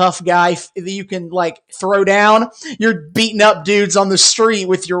real tough guy that you can like throw down. You're beating up dudes on the street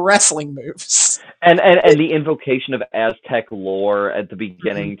with your wrestling moves. And the invocation of Aztec lore at the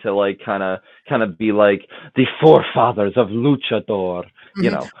beginning to like kind of be like the forefathers of luchador,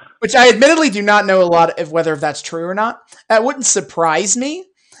 Which I admittedly do not know a lot of whether that's true or not. That wouldn't surprise me.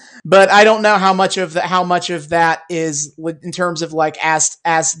 But I don't know how much of that is in terms of like as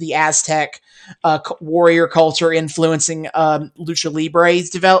the Aztec warrior culture influencing lucha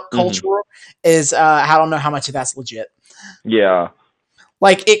libre's culture is. I don't know how much of that's legit. Yeah,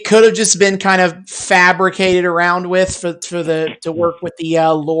 like it could have just been kind of fabricated around with to work with the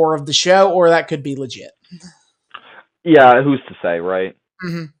lore of the show, or that could be legit. Yeah, who's to say, right?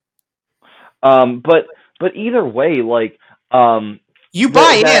 Mm-hmm. But either way, like you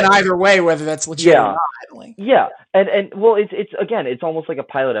buy in either way, whether that's legit or not. Like, yeah, and well, it's almost like a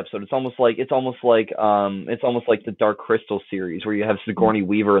pilot episode. It's almost like the Dark Crystal series, where you have Sigourney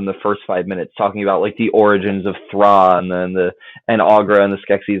Weaver in the first 5 minutes talking about like the origins of Thra and then and Aughra and the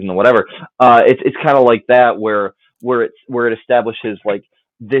Skeksis and whatever. It's kind of like that where it establishes like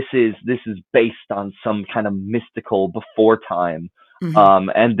this is based on some kind of mystical before time.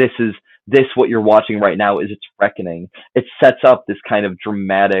 And this what you're watching right now is its reckoning. It sets up this kind of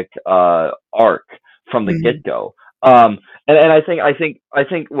dramatic arc from the get-go. And I think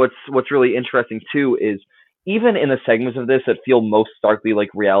what's really interesting too is, even in the segments of this that feel most starkly like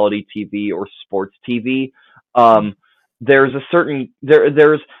reality TV or sports TV, there's a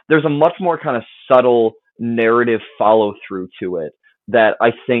much more kind of subtle narrative follow through to it that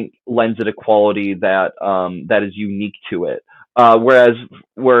I think lends it a quality that is unique to it. Whereas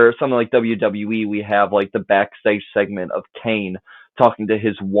where something like WWE, we have like the backstage segment of Kane talking to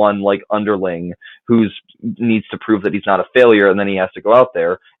his one like underling who needs to prove that he's not a failure, and then he has to go out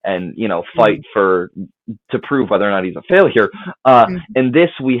there and fight to prove whether or not he's a failure. In this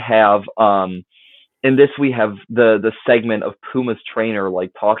we have the segment of Puma's trainer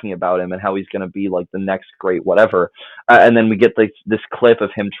like talking about him and how he's going to be like the next great whatever, and then we get this clip of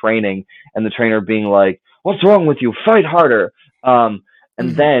him training and the trainer being like, "What's wrong with you? Fight harder." And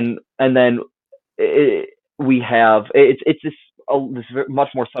then we have it's this much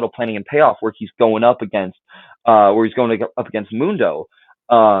more subtle planning and payoff where he's going up against Mundo,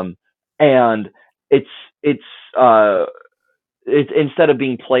 and it's instead of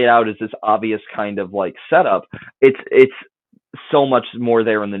being played out as this obvious kind of like setup, it's so much more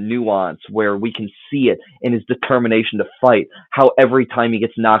there in the nuance where we can see it in his determination to fight, how every time he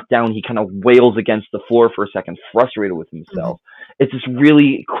gets knocked down he kind of wails against the floor for a second, frustrated with himself. It's this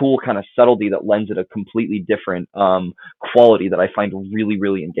really cool kind of subtlety that lends it a completely different quality that I find really,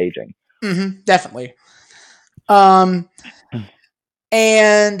 really engaging. Definitely. And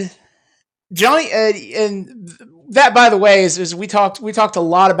Johnny, and that, by the way, is we talked a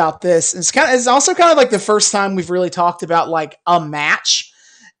lot about this. It's also kind of like the first time we've really talked about like a match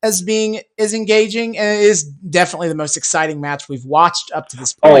as being as engaging, and it is definitely the most exciting match we've watched up to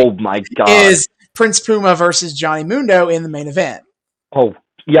this point. Oh my god! Is Prince Puma versus Johnny Mundo in the main event? Oh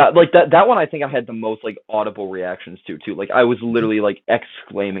Yeah, like that one I think I had the most like audible reactions to too. Like I was literally like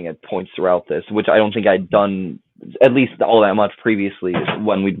exclaiming at points throughout this, which I don't think I'd done at least all that much previously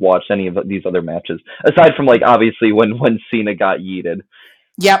when we'd watched any of these other matches. Aside from like obviously when Cena got yeeted.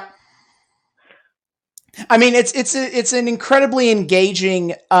 Yep. I mean, it's an incredibly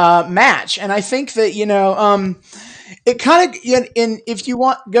engaging match, and I think that it kind of if you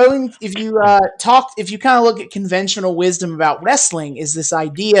want going if you if you kind of look at conventional wisdom about wrestling, is this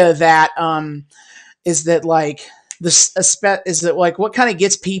idea that is that like this is that like what kind of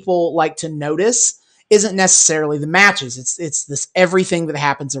gets people like to notice isn't necessarily the matches. It's this everything that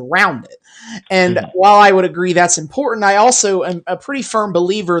happens around it. And while I would agree that's important, I also am a pretty firm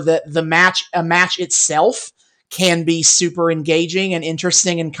believer that a match itself can be super engaging and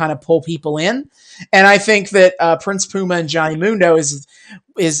interesting and kind of pull people in. And I think that Prince Puma and Johnny Mundo is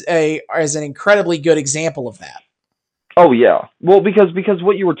an incredibly good example of that. Oh yeah, well because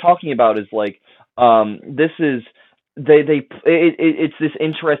what you were talking about is like this is it's this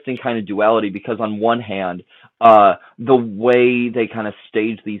interesting kind of duality, because on one hand, the way they kind of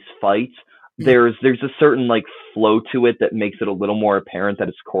stage these fights, there's a certain like flow to it that makes it a little more apparent that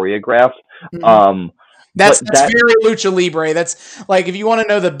it's choreographed. That's very Lucha Libre. That's like, if you want to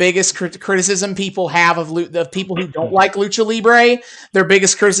know the biggest criticism people have of people who don't like Lucha Libre, their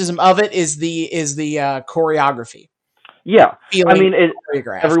biggest criticism of it is the choreography. Yeah, I mean,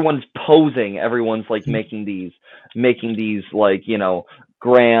 everyone's posing, everyone's like making these like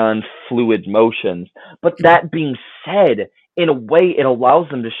grand fluid motions. But that being said, in a way, it allows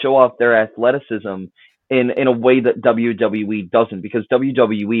them to show off their athleticism in a way that WWE doesn't, because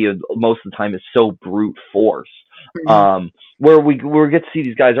WWE most of the time is so brute force. Where we get to see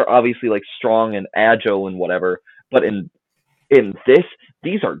these guys are obviously like strong and agile and whatever, but in this,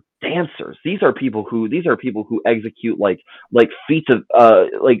 these are dancers. These are people who execute like feats of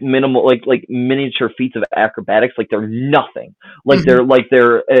like minimal like miniature feats of acrobatics like they're nothing. Like they're like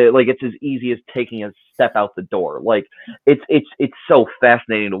it's as easy as taking a step out the door. Like it's so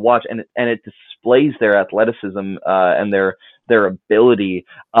fascinating to watch, and it displays their athleticism and their ability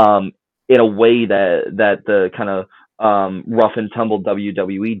in a way that the kind of rough and tumble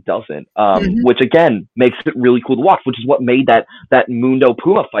WWE doesn't, which again makes it really cool to watch, which is what made that Mundo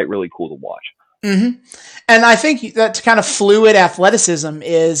Puma fight really cool to watch. And I think that kind of fluid athleticism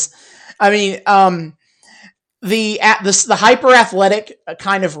is, I mean, the hyper athletic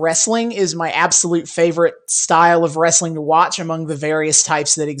kind of wrestling is my absolute favorite style of wrestling to watch among the various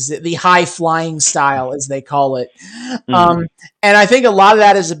types that exist. The high flying style, as they call it, and I think a lot of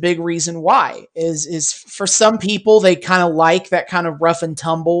that is a big reason why is for some people they kind of like that kind of rough and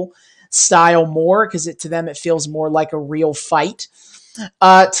tumble style more, because to them it feels more like a real fight.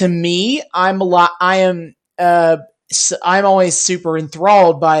 To me, I'm always super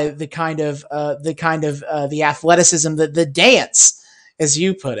enthralled by the kind of the athleticism, the dance, as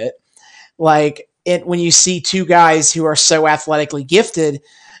you put it. Like when you see two guys who are so athletically gifted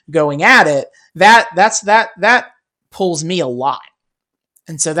going at it, that pulls me a lot.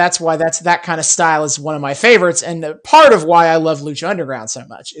 And so that's why that kind of style is one of my favorites. And part of why I love Lucha Underground so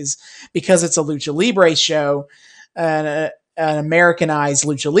much is because it's a Lucha Libre show, and an Americanized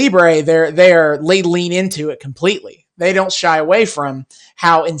Lucha Libre. They lean into it completely. They don't shy away from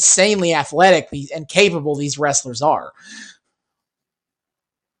how insanely athletic and capable these wrestlers are.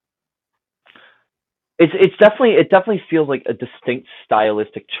 It definitely feels like a distinct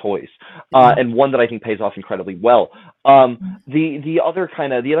stylistic choice, and one that I think pays off incredibly well. The other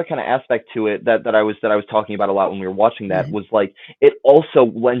kind of aspect to it that I was talking about a lot when we were watching that was like it also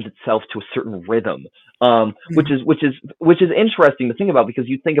lends itself to a certain rhythm, which is interesting to think about, because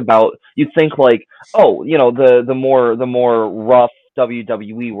you think like, oh, the more rough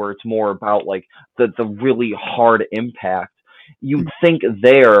WWE, where it's more about like the really hard impact. You'd think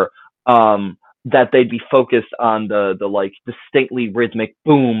there that they'd be focused on the like distinctly rhythmic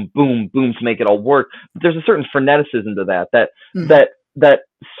boom, boom, boom to make it all work. But there's a certain freneticism to that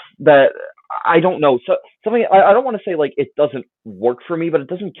I don't know. So something I don't want to say like it doesn't work for me, but it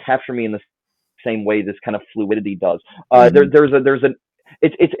doesn't capture me in the same way this kind of fluidity does.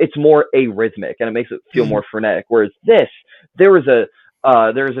 It's more arrhythmic, and it makes it feel more frenetic. Whereas there is a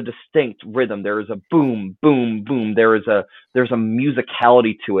distinct rhythm. There is a boom, boom, boom. There's a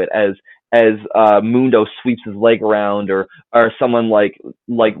musicality to it as Mundo sweeps his leg around, or someone like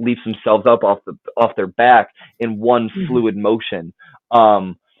leaps themselves up off their back in one fluid motion.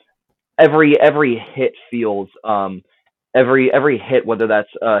 Every hit feels every hit, whether that's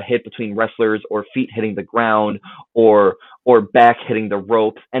a hit between wrestlers or feet hitting the ground or back hitting the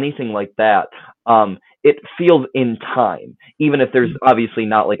ropes, anything like that, it feels in time, even if there's obviously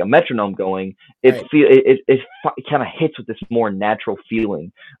not like a metronome going. It Right. it kind of hits with this more natural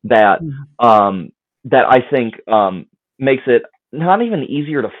feeling that that I think makes it not even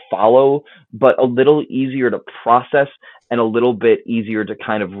easier to follow, but a little easier to process and a little bit easier to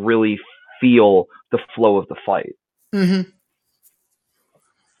kind of really feel the flow of the fight. Mm-hmm.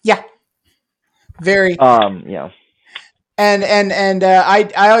 Yeah. Very. Yeah. And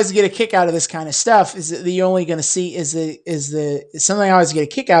I always get a kick out of this kind of stuff. Is that the only going to see is something I always get a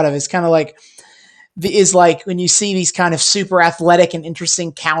kick out of is kind of like is like when you see these kind of super athletic and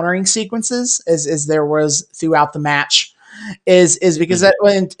interesting countering sequences as there was throughout the match is because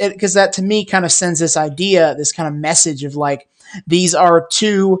because that to me kind of sends this idea, this kind of message of like these are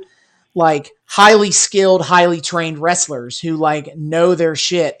two like highly skilled, highly trained wrestlers who like know their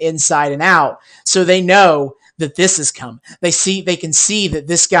shit inside and out. So they know that this is coming. They can see that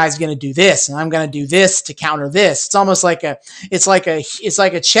this guy's going to do this and I'm going to do this to counter this. It's almost like it's like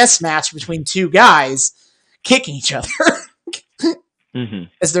a chess match between two guys kicking each other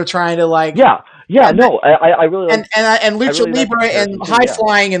as they're trying to like, I really like, and Lucha really like Libre and high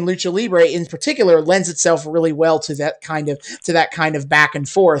flying and Lucha Libre in particular lends itself really well to that kind of back and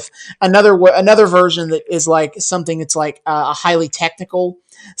forth. Another version that is like something that's like a highly technical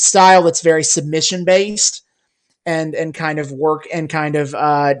style that's very submission based and kind of work and kind of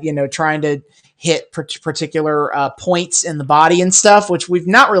trying to hit particular points in the body and stuff, which we've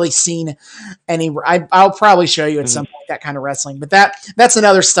not really seen any. I'll probably show you at some point that kind of wrestling, but that's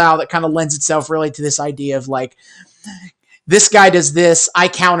another style that kind of lends itself really to this idea of like, this guy does this, I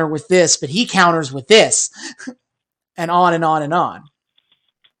counter with this, but he counters with this, and on and on and on.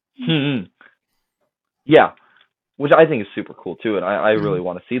 Yeah, which I think is super cool too, and I really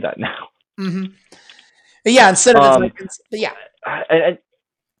want to see that now. But yeah, instead of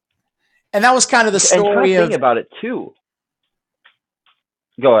and that was kind of the story of about it too.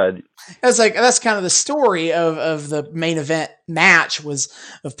 Go ahead. That's kind of the story of the main event match was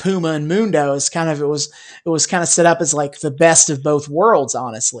of Puma and Mundo. It was kind of set up as like the best of both worlds,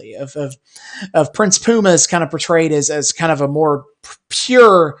 honestly. Of Prince Puma is kind of portrayed as kind of a more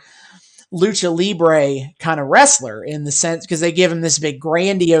pure Lucha Libre kind of wrestler in the sense because they give him this big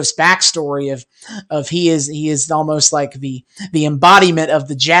grandiose backstory of he is almost like the embodiment of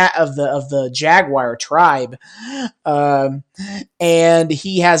the Jaguar tribe, and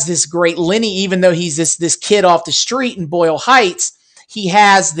he has this great lineage. Even though he's this kid off the street in Boyle Heights, he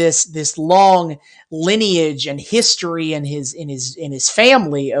has this long lineage and history in his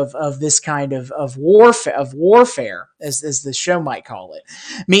family of this kind of warfare as the show might call it.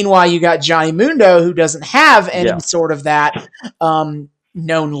 Meanwhile, you got Johnny Mundo, who doesn't have any sort of that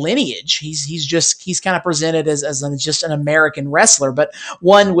known lineage. He's kind of presented as just an American wrestler, but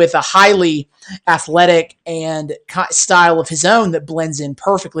one with a highly athletic and style of his own that blends in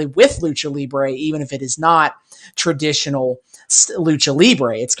perfectly with Lucha Libre, even if it is not traditional Lucha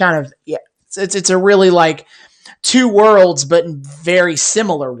Libre. It's kind of it's a really like two worlds, but very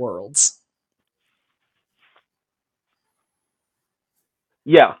similar worlds.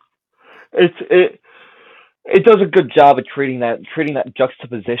 Yeah, it does a good job of creating that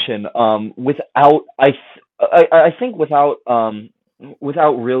juxtaposition without I think without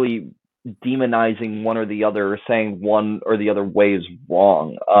really demonizing one or the other or saying one or the other way is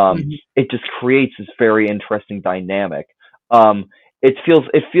wrong. It just creates this very interesting dynamic. It feels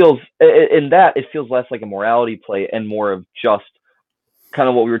in that it feels less like a morality play and more of just kind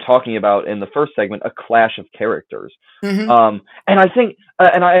of what we were talking about in the first segment, a clash of characters. And I think,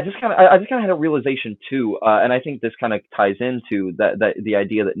 and I just kind of had a realization too, and I think this kind of ties into that the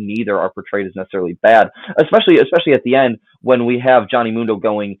idea that neither are portrayed as necessarily bad, especially at the end when we have Johnny Mundo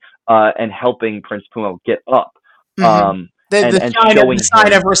going and helping Prince Puma get up. The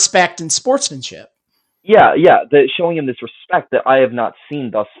sign of respect and sportsmanship. Yeah, showing him this respect that I have not seen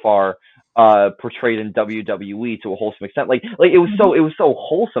thus far portrayed in WWE to a wholesome extent. Like it was so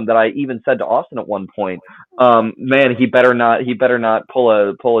wholesome that I even said to Austin at one point, man, he better not pull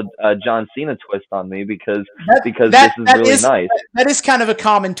a John Cena twist on me because this is really nice. That is kind of a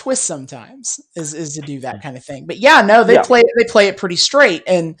common twist sometimes is to do that kind of thing. But yeah, no, they play it pretty straight,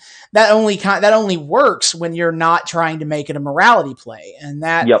 and that only works when you're not trying to make it a morality play, and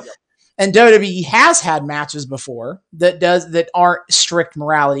that. Yep. And WWE has had matches before that aren't strict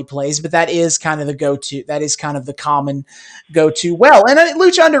morality plays, but that is kind of the go-to. That is kind of the common go-to. Well, and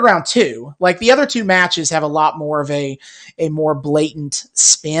Lucha Underground too. Like the other two matches have a lot more of a more blatant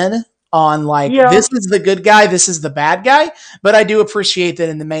spin on like this is the good guy, this is the bad guy. But I do appreciate that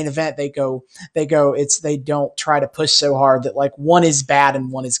in the main event they don't try to push so hard that like one is bad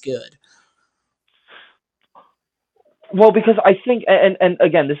and one is good. Well, because I think, and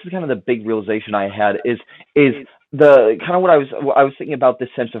again, this is kind of the big realization I had is the kind of what I was thinking about, this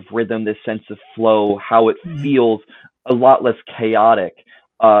sense of rhythm, this sense of flow, how it Mhm. feels a lot less chaotic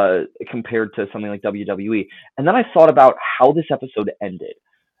compared to something like WWE. And then I thought about how this episode ended,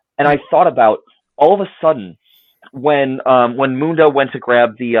 and I thought about all of a sudden when Mundo went to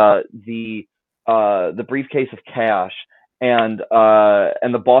grab the briefcase of cash, and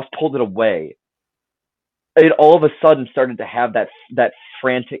the boss pulled it away, it all of a sudden started to have that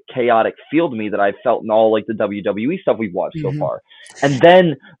frantic, chaotic feel to me that I've felt in all like the WWE stuff we've watched so Mhm. far. And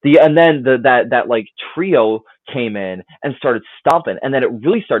then that like trio came in and started stomping, and then it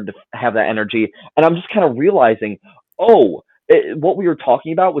really started to have that energy. And I'm just kind of realizing, oh, what we were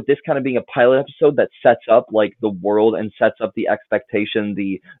talking about with this kind of being a pilot episode that sets up like the world and sets up the expectation,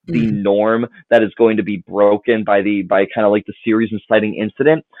 the Mhm. norm that is going to be broken by kind of like the series inciting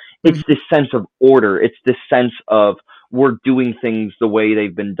incident. It's Mhm. this sense of order. It's this sense of we're doing things the way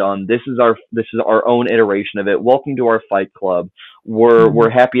they've been done. This is our own iteration of it. Welcome to our fight club. We're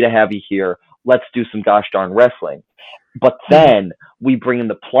Mhm. happy to have you here. Let's do some gosh darn wrestling. But Mhm. then we bring in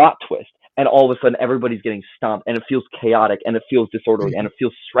the plot twist, and all of a sudden everybody's getting stomped, and it feels chaotic, and it feels disorderly, and Mhm. it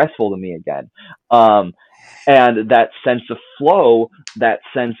feels stressful to me again. Um, and that sense of flow, that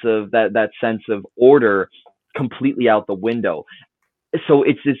sense of order, completely out the window. So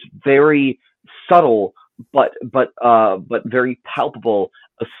it's this very subtle but very palpable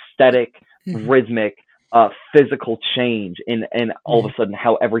aesthetic, Mhm. rhythmic, physical change in all of Mhm. a sudden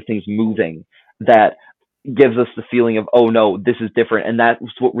how everything's moving, that gives us the feeling of, oh no, this is different. And that's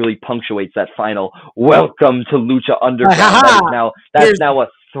what really punctuates that final welcome to Lucha Underground. Ha That's Here's now a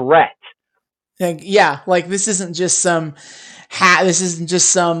threat. like, yeah, like this isn't just some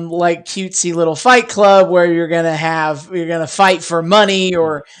like cutesy little fight club where you're gonna fight for money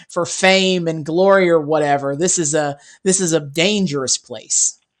or for fame and glory or whatever. This is a dangerous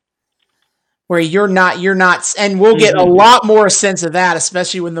place where you're not, and we'll get a Hmm. lot more sense of that,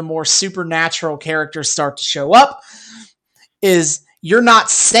 especially when the more supernatural characters start to show up. Is you're not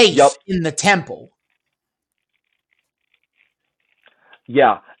safe Yep. in the temple.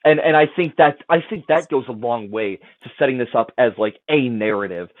 Yeah, and I think that goes a long way to setting this up as like a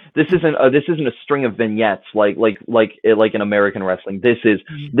narrative. This isn't a string of vignettes like in American wrestling. This is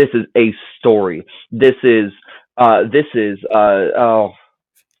a story. This is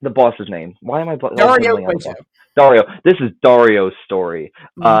the boss's name. Why am I Dario blanking on the Cueto. boss? Dario. This is Dario's story,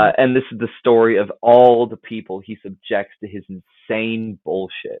 Mhm. and this is the story of all the people he subjects to his insane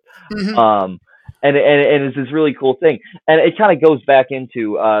bullshit. Mhm. Um, and it's this really cool thing, and it kind of goes back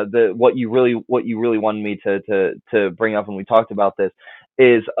into the what you really wanted me to bring up when we talked about this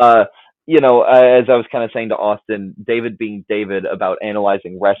is as I was kind of saying to Austin, David being David about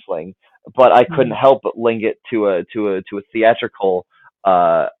analyzing wrestling, but I couldn't Mhm. help but link it to a theatrical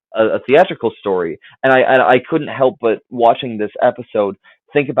a theatrical story, and I couldn't help but watching this episode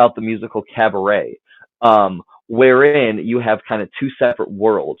think about the musical Cabaret, wherein you have kind of two separate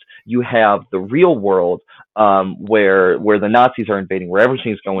worlds. You have the real world, where the Nazis are invading, where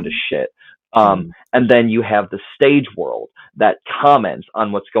everything's going to shit. Mhm. And then you have the stage world that comments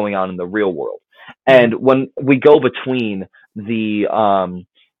on what's going on in the real world. Mhm. And when we go between the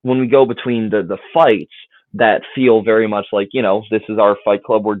fights that feel very much like, this is our fight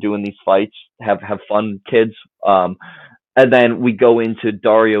club, we're doing these fights, have fun, kids. And then we go into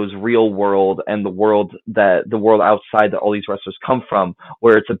Dario's real world, and the world outside that all these wrestlers come from,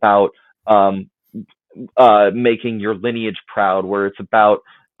 where it's about um, making your lineage proud, where it's about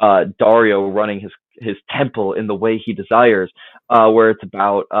Dario running his temple in the way he desires, where it's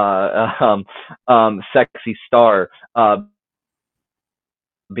about Sexy Star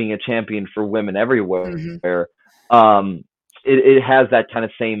being a champion for women Mhm. everywhere. Um, it has that kind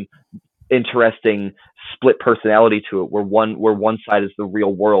of same interesting split personality to it, where one side is the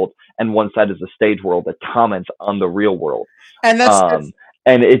real world and one side is the stage world that comments on the real world. And Um,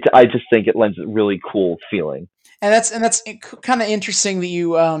 and I just think it lends a really cool feeling. that's kind of interesting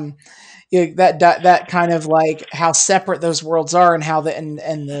that that kind of like how separate those worlds are, and how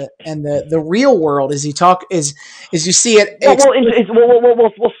the real world, as you talk is you see it.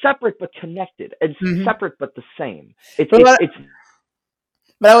 Well, separate but connected, and Mhm. separate but the same. It's But it's what it's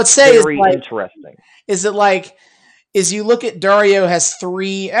but I would say very interesting. is it like is you look at Dario has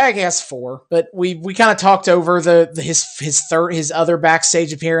three, I guess four, but we kind of talked over his other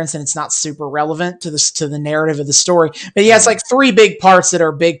backstage appearance, and it's not super relevant to the narrative of the story. But he has like Mhm. three big parts that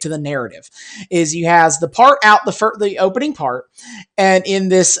are big to the narrative. Is you has the part out the opening part, and in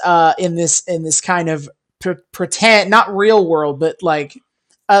this kind of pretend, not real world, but like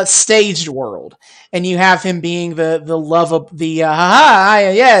staged world, and you have him being the love of the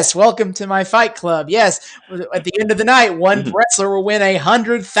yes, welcome to my fight club. Yes, at the end of the night, one wrestler will win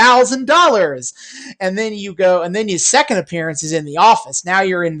 $100,000, and then you go, and then your second appearance is in the office. Now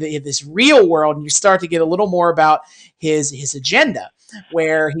you're in this real world, and you start to get a little more about his agenda,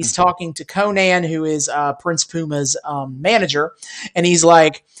 where he's talking to Conan, who is Prince Puma's manager, and he's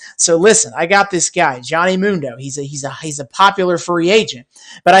like, "So listen, I got this guy, Johnny Mundo. He's a popular free agent,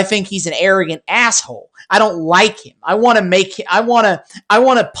 but I think he's an arrogant asshole. I don't like him. I want to make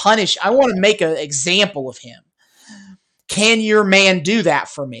an example of him. Can your man do that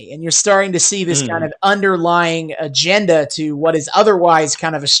for me?" And you're starting to see this kind of underlying agenda to what is otherwise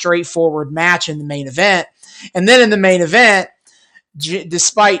kind of a straightforward match in the main event. And then in the main event,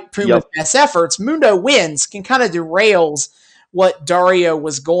 despite Puma's best efforts, Mundo wins, can kind of derails what Dario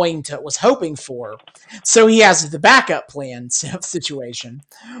was hoping for. So he has the backup plan situation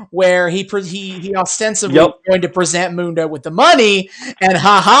where he ostensibly is going to present Mundo with the money, and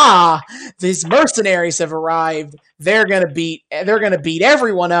these mercenaries have arrived. They're gonna beat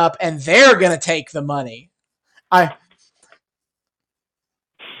everyone up, and they're gonna take the money.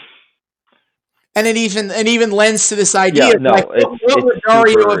 And it even lends to this idea of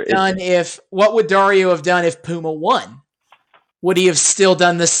what would Dario have done if Puma won? Would he have still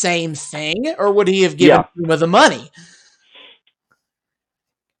done the same thing, or would he have given Puma the money?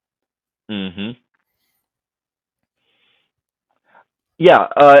 Mm-hmm. Yeah,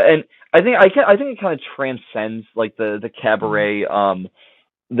 and I think it kind of transcends like the cabaret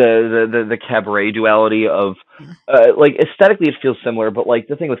the cabaret duality of like aesthetically it feels similar, but like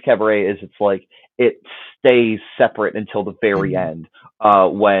the thing with cabaret is it's like it stays separate until the very end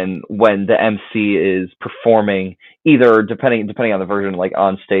when the MC is performing, either depending on the version, like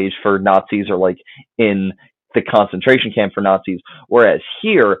on stage for Nazis or like in the concentration camp for Nazis, whereas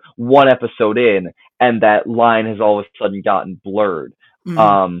here, one episode in, and that line has all of a sudden gotten blurred.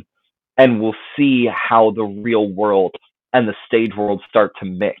 And we'll see how the real world and the stage world start to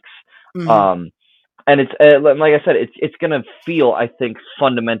mix. And it's like I said, it's gonna feel, I think,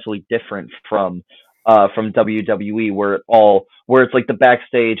 fundamentally different from WWE, where it's like the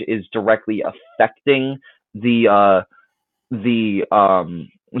backstage is directly affecting the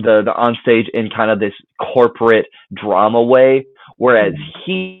onstage in kind of this corporate drama way, whereas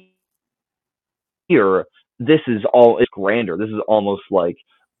here this is grander. This is almost like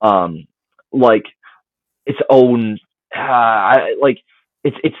its own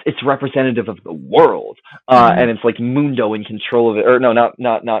it's representative of the world, and it's like Mundo in control of it, or no,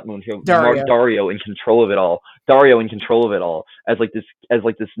 not Mundo, Dario in control of it all. Dario in control of it all as this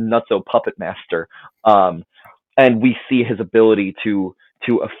nutso puppet master, and we see his ability to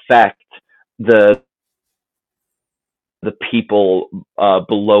affect the people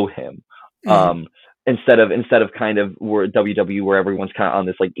below him. Instead of kind of where WWE, where everyone's kind of on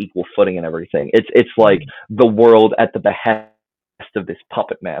this like equal footing and everything. It's like the world at the behest of this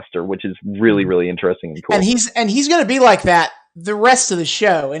puppet master, which is really, really interesting and cool. And he's going to be like that the rest of the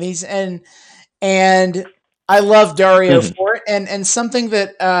show. And I love Dario for it. And something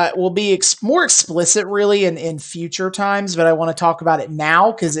that will be more explicit really in future times, but I want to talk about it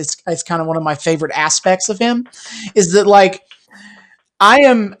now because it's kind of one of my favorite aspects of him, is that like,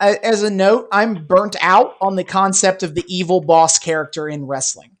 I'm burnt out on the concept of the evil boss character in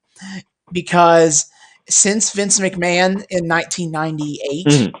wrestling, because since Vince McMahon in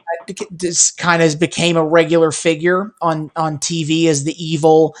 1998 just kind of became a regular figure on TV as the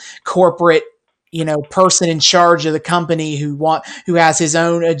evil corporate, person in charge of the company who has his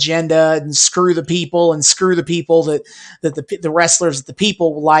own agenda and screw the people that the wrestlers that the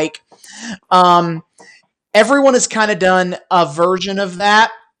people like. Everyone has kind of done a version of that,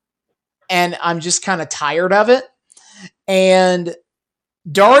 and I'm just kind of tired of it. And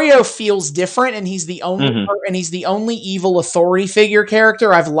Dario feels different, and he's the only evil authority figure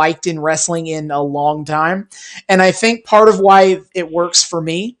character I've liked in wrestling in a long time. And I think part of why it works for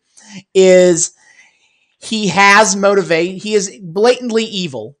me is he has motivate. He is blatantly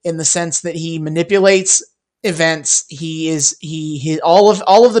evil in the sense that he manipulates events.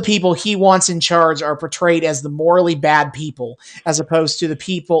 All of the people he wants in charge are portrayed as the morally bad people, as opposed to the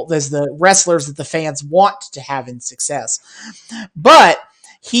people as the wrestlers that the fans want to have in success. But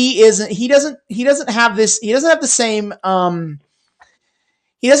he doesn't have the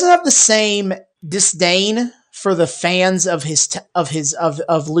same disdain for the fans of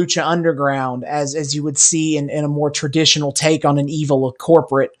Lucha Underground as you would see in a more traditional take on an evil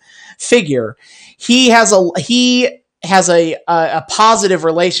corporate figure. He has a positive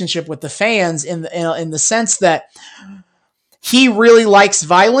relationship with the fans in the sense that he really likes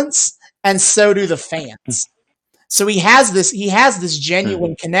violence, and so do the fans. So he has this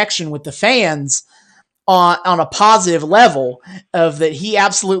genuine connection with the fans on a positive level of that he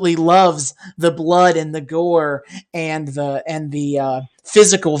absolutely loves the blood and the gore and the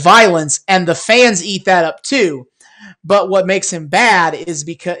physical violence, and the fans eat that up too. But what makes him bad is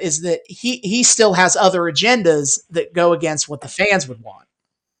that he still has other agendas that go against what the fans would want.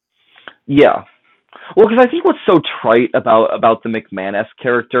 Yeah. Well, because I think what's so trite about the McMahon-esque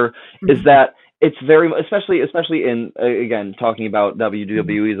character is that it's very, especially in, again, talking about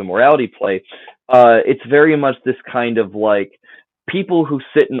WWE as a morality play, it's very much this kind of like people who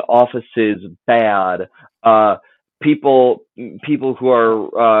sit in offices bad, people who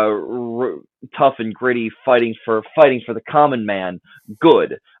are tough and gritty, fighting for the common man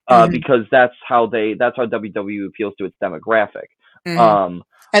good, because that's how WWE appeals to its demographic.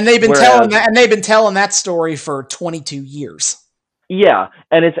 And they've been telling that story for 22 years. Yeah,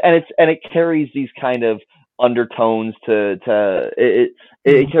 and it carries these kind of undertones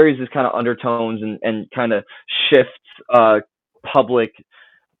it carries this kind of undertones and kind of shifts public,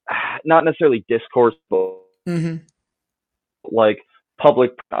 not necessarily discourse, but like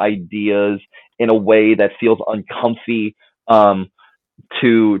public ideas in a way that feels uncomfy to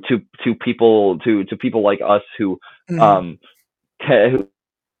people like us who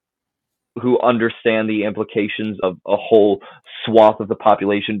who understand the implications of a whole swath of the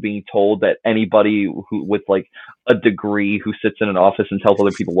population being told that anybody who with like a degree who sits in an office and tells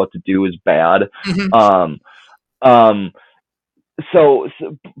other people what to do is bad. But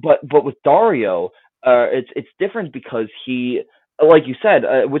with Dario, it's different because he, like you said,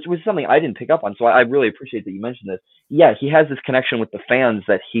 which was something I didn't pick up on, so I really appreciate that you mentioned this. Yeah, he has this connection with the fans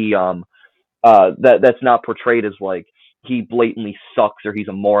that he that's not portrayed as like he blatantly sucks or he's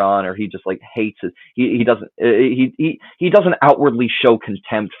a moron or he just like hates it. He doesn't outwardly show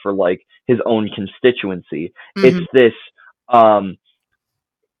contempt for like his own constituency. It's this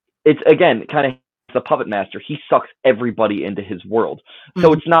it's again kind of the puppet master. He sucks everybody into his world.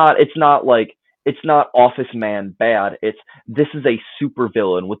 So it's not office man bad. This is a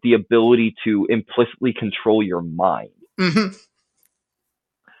supervillain with the ability to implicitly control your mind.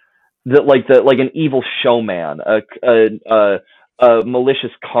 Like an evil showman, a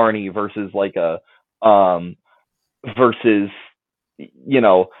malicious carny versus like a versus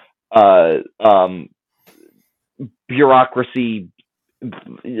bureaucracy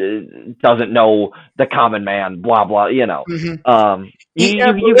doesn't know the common man, blah blah. You get what I'm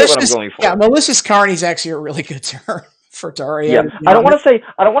going for. Yeah, malicious carny's actually a really good term for Dario. Yeah, I don't want to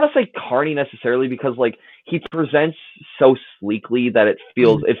say carny necessarily because like he presents so sleekly that it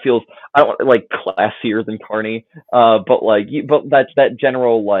feels I don't like classier than carny, but that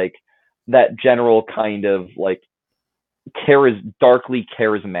general kind of like darkly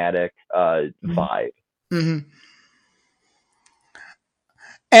charismatic vibe.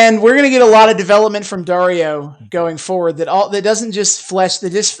 And we're going to get a lot of development from Dario going forward that doesn't just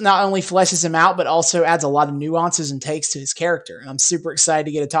not only fleshes him out, but also adds a lot of nuances and takes to his character. And I'm super excited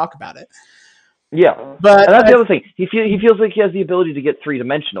to get to talk about it. Yeah, and that's the other thing. He feels like he has the ability to get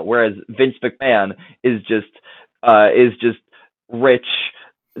three-dimensional, whereas Vince McMahon is just rich,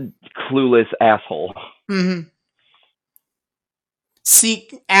 clueless asshole.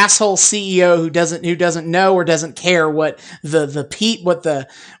 Asshole CEO who doesn't know or doesn't care what the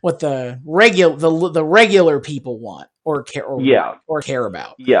regular people want or care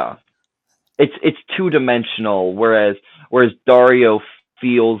about. Yeah, it's two-dimensional, whereas Dario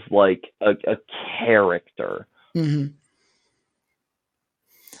feels like a character.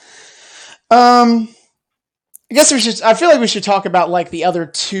 I guess I feel like we should talk about like the other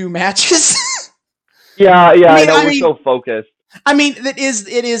two matches. I know we're so focused. I mean, it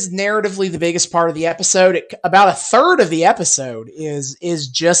is narratively the biggest part of the episode. About a third of the episode is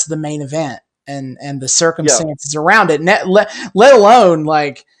just the main event and the circumstances around it. Let alone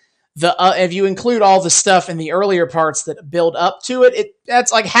like if you include all the stuff in the earlier parts that build up to it,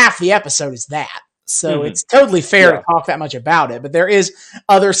 that's like half the episode is that. So it's totally fair to talk that much about it. But there is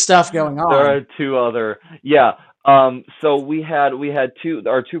other stuff going on. There are two other so we had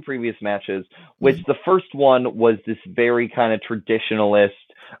our two previous matches, which the first one was this very kind of traditionalist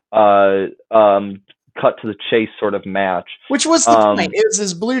cut to the chase sort of match. Which was the point. It was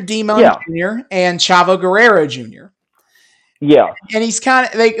this Blue Demon Jr. and Chavo Guerrero Jr. Yeah. And he's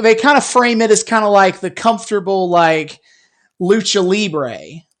they kind of frame it as kind of like the comfortable like lucha libre,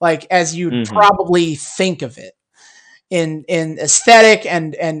 like as you'd probably think of it in aesthetic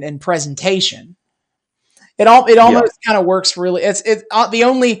and presentation. It almost kind of works really.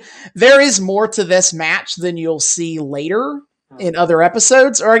 There is more to this match than you'll see later in other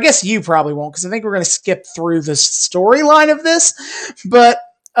episodes, or I guess you probably won't, because I think we're going to skip through the storyline of this, but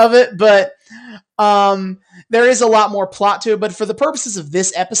there is a lot more plot to it. But for the purposes of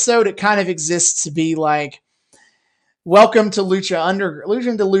this episode, it kind of exists to be like, welcome to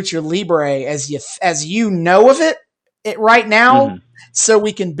Lucha Libre as you know of it right now, so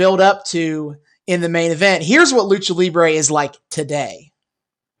we can build up to in the main event. Here's what Lucha Libre is like today.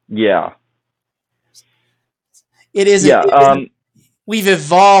 Yeah. It is. Yeah. We've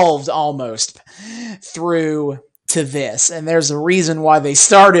evolved almost through to this, and there's a reason why they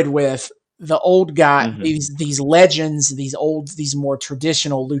started with the old guy, these legends, these more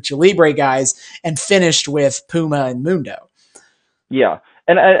traditional Lucha Libre guys, and finished with Puma and Mundo. Yeah.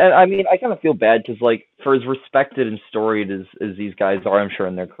 And I mean, I kind of feel bad because, like, for as respected and storied as these guys are, I'm sure,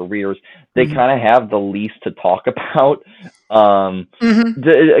 in their careers, they kind of have the least to talk about. Again,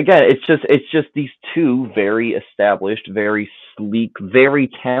 it's just these two very established, very sleek, very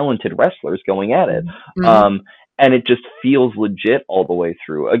talented wrestlers going at it. And it just feels legit all the way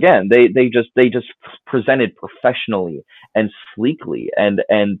through. Again, they just presented professionally and sleekly and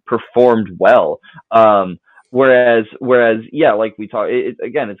performed well. Whereas, yeah, like we talked,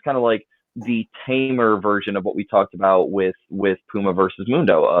 again, it's kind of like the tamer version of what we talked about with Puma versus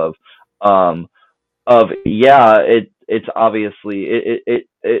Mundo it's obviously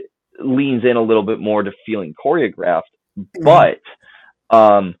it leans in a little bit more to feeling choreographed, but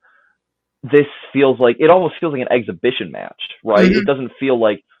this feels like, it almost feels like an exhibition match, right? It doesn't feel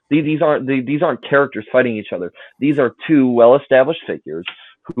like these aren't characters fighting each other. These are two well-established figures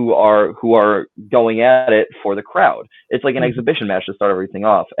who are going at it for the crowd. It's like an exhibition match to start everything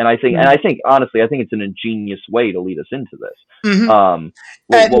off. And I think honestly, it's an ingenious way to lead us into this.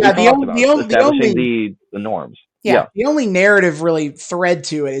 Establishing the norms. Yeah, the only narrative really thread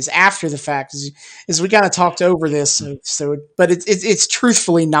to it is after the fact. Is we kind of talked over this, but it's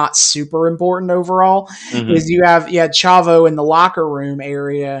truthfully not super important overall. Is you had Chavo in the locker room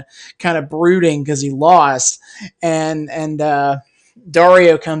area, kind of brooding because he lost, and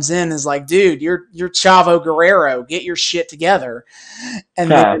Dario comes in and is like, dude, you're Chavo Guerrero, get your shit together. And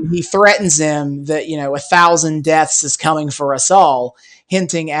then he threatens him that 1,000 deaths is coming for us all,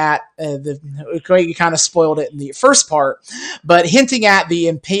 hinting at you kind of spoiled it in the first part, but hinting at the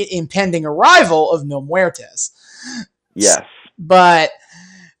impending arrival of Mil Muertes. Yes. But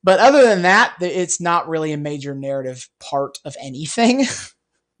other than that, it's not really a major narrative part of anything.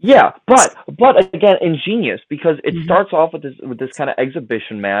 Yeah, but again, ingenious, because it starts off with this kind of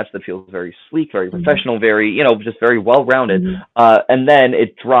exhibition match that feels very sleek, very professional, very just very well rounded, and then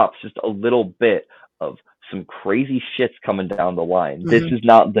it drops just a little bit of some crazy shits coming down the line. This is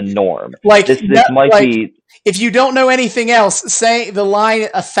not the norm. Like this might be. If you don't know anything else, say the line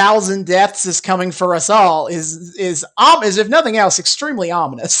 "1,000 deaths is coming for us all" is if nothing else, extremely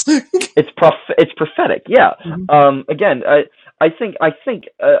ominous. It's prophetic. Yeah. Again, I think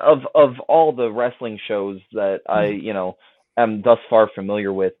of all the wrestling shows that I am thus far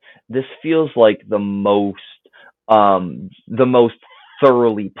familiar with, this feels like the most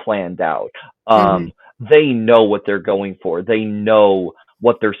thoroughly planned out. They know what they're going for. They know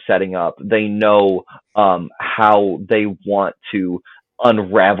what they're setting up. They know how they want to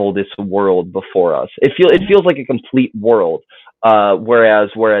unravel this world before us. It feels like a complete world. Whereas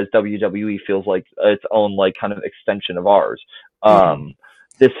WWE feels like its own like kind of extension of ours.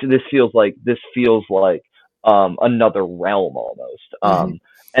 This feels like another realm almost.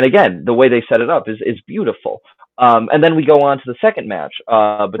 And again, the way they set it up is beautiful. And then we go on to the second match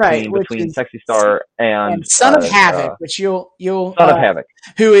between Sexy Star and Son of Havoc, which you'll Son of Havoc,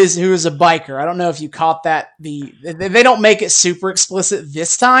 who is a biker. I don't know if you caught that. They don't make it super explicit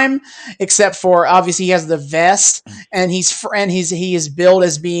this time, except for obviously he has the vest and he is billed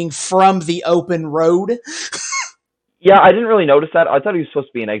as being from the open road. Yeah, I didn't really notice that. I thought he was supposed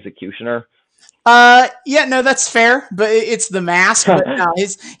to be an executioner. Yeah, no, that's fair, but it's the mask. But no,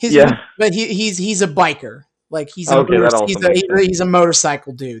 but he's a biker. Like he's a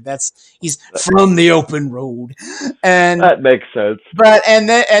motorcycle dude. He's from the open road, and that makes sense. But and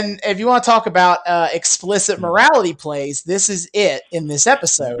if you want to talk about explicit morality plays, this is it in this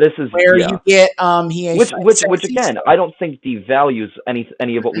episode. This is where you get which again I don't think devalues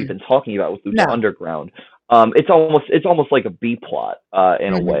any of what we've been talking about with Lucha Underground. It's almost like a B plot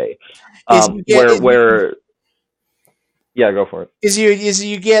in a way, where. Yeah, go for it. Is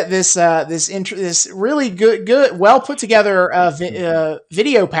you get this really good well put together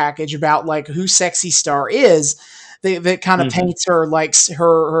video package about like who Sexy Star is, that kind of paints her like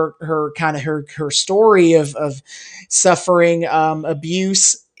her story of suffering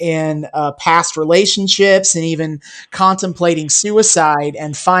abuse past relationships and even contemplating suicide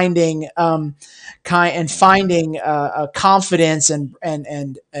and finding a confidence and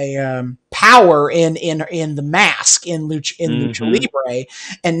a power in the mask in Lucha Libre,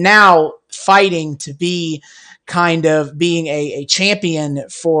 and now fighting to be kind of being a champion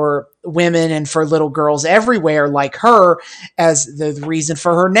for women and for little girls everywhere like her, as the reason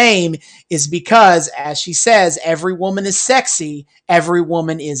for her name is because, as she says, every woman is sexy, every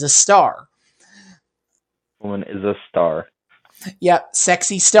woman is a star. Woman is a star. Yep,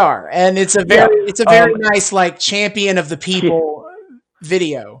 sexy star. And it's a very nice like champion of the people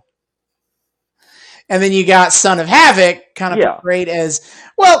video. And then you got Son of Havoc, kind of portrayed as,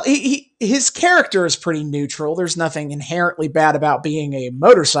 well, his character is pretty neutral. There's nothing inherently bad about being a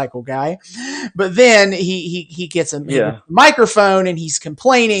motorcycle guy. But then he gets a microphone and he's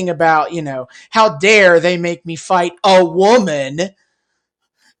complaining about, how dare they make me fight a woman.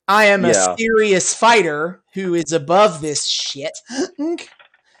 I am a serious fighter who is above this shit.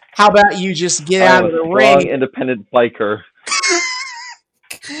 How about you just get out of the ring? Independent biker.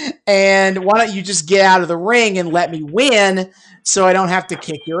 And why don't you just get out of the ring and let me win so I don't have to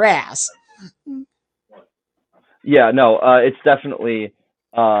kick your ass? Yeah, no, it's definitely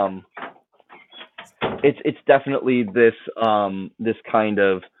it's definitely this this kind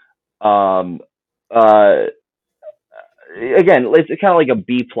of again, it's kind of like a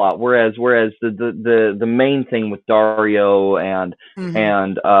B plot, whereas the main thing with Dario and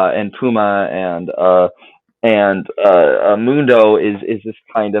Puma and Mundo is this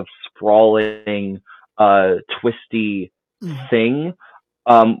kind of sprawling, twisty thing.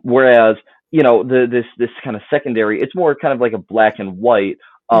 Whereas, this kind of secondary, it's more kind of like a black and white,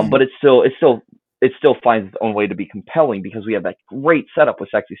 but it still finds its own way to be compelling because we have that great setup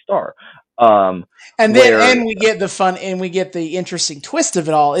with Sexy Star. And we get the fun and we get the interesting twist of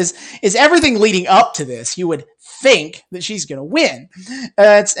it all is everything leading up to this. You would think that she's going to win,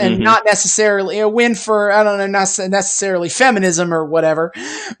 not necessarily a win for, I don't know, not necessarily feminism or whatever,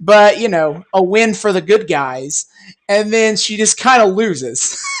 but a win for the good guys. And then she just kind of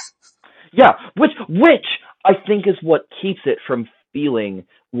loses. Yeah. Which I think is what keeps it from feeling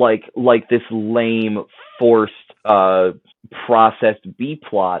like this lame, forced, processed B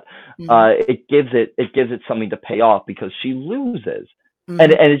plot. It gives it something to pay off because she loses,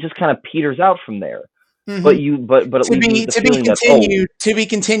 and it just kind of peters out from there. But at least to be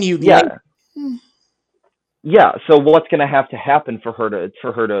continued. Yeah. Yeah. So what's going to happen for her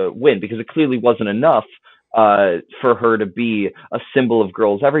to win? Because it clearly wasn't enough for her to be a symbol of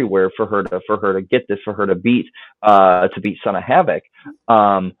girls everywhere. For her to get this. For her to beat Son of Havoc.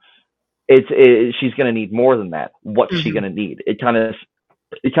 She's going to need more than that. What's she going to need? It kind of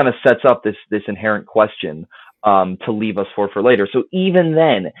sets up this inherent question to leave us for later. So even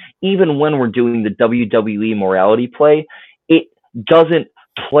when we're doing the WWE morality play, it doesn't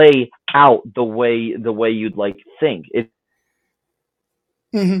play out the way you'd think.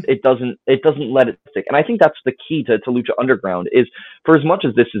 It doesn't let it stick. And I think that's the key to Lucha Underground is, for as much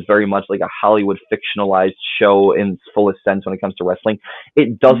as this is very much like a Hollywood fictionalized show in its fullest sense when it comes to wrestling,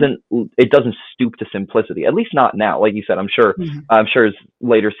 it doesn't stoop to simplicity, at least not now. Like you said, I'm sure as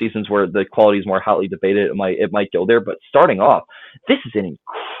later seasons where the quality is more hotly debated, it might go there, but starting off, this is an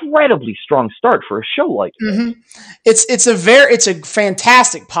incredibly strong start for a show like this. It's a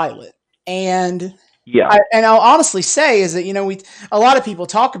fantastic pilot. And and I'll honestly say is that, a lot of people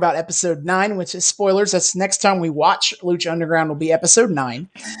talk about episode 9, which is spoilers. That's next time we watch Lucha Underground will be episode 9.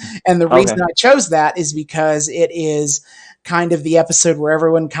 And the reason I chose that is because it is kind of the episode where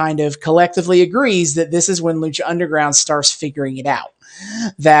everyone kind of collectively agrees that this is when Lucha Underground starts figuring it out.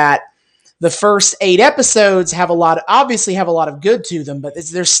 That the first 8 episodes have a lot of good to them, but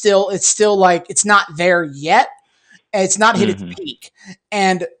it's still like, it's not there yet. It's not hit its peak.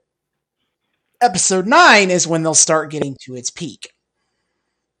 And episode 9 is when they'll start getting to its peak.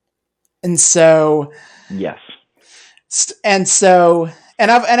 And so, yes. I've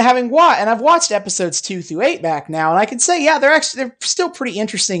watched episodes 2 through 8 back now, and I can say, they're still pretty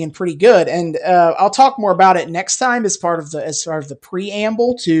interesting and pretty good. And I'll talk more about it next time as part of the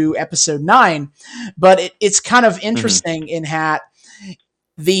preamble to episode 9. But it's kind of interesting in that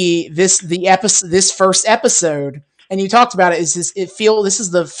this first episode. And you talked about it. This is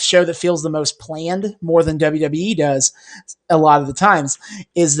the show that feels the most planned, more than WWE does a lot of the times.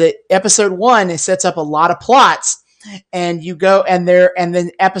 Is that episode 1? It sets up a lot of plots, and you go and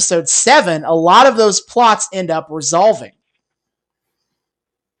then episode 7, a lot of those plots end up resolving.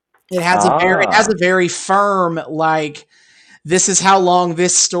 It has a very firm, like, this is how long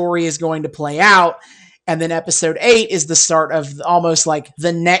this story is going to play out. And then episode 8 is the start of almost like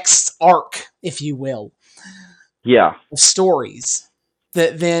the next arc, if you will, Yeah. of stories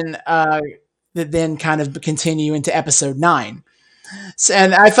that then kind of continue into episode 9. So,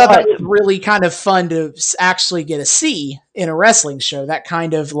 and I thought that was really kind of fun to actually get to see in a wrestling show, that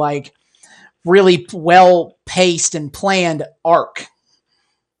kind of like really well paced and planned arc.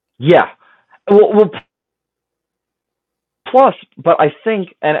 Yeah. Well, plus, but I think,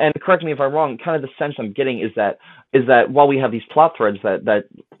 and correct me if I'm wrong, kind of the sense I'm getting is that while we have these plot threads that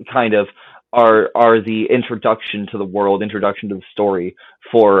kind of are the introduction to the world, introduction to the story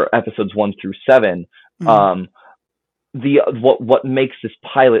for episodes 1 through 7, what makes this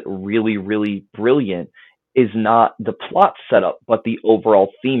pilot really, really brilliant is not the plot setup, but the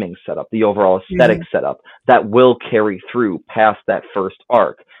overall theming setup, the overall aesthetic setup that will carry through past that first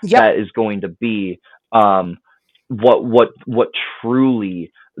arc. Yep. That is going to be what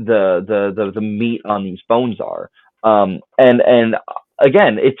truly the meat on these bones are. And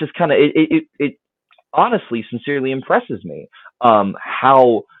again, it just kind of it honestly, sincerely impresses me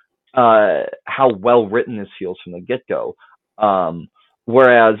how well written this feels from the get go.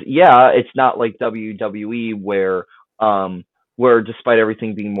 Whereas, yeah, it's not like WWE where despite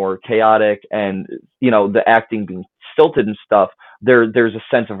everything being more chaotic and the acting being stilted and stuff, there's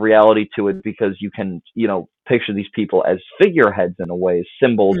a sense of reality to it because you can picture these people as figureheads in a way,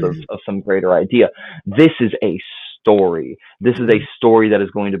 symbols of some greater idea. This is a story. This is a story that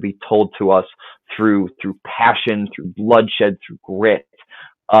is going to be told to us through passion, through bloodshed, through grit.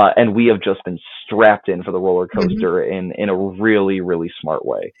 And we have just been strapped in for the roller coaster in a really, really smart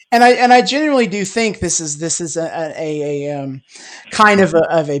way. And I genuinely do think this is a kind of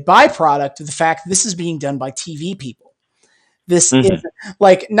a byproduct of the fact that this is being done by TV people. This is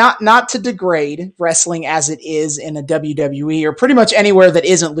like not to degrade wrestling as it is in a WWE or pretty much anywhere that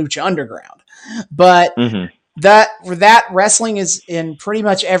isn't Lucha Underground, but that wrestling is in pretty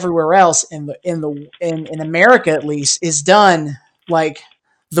much everywhere else in America at least is done like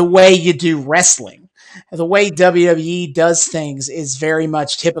the way you do wrestling. The way WWE does things is very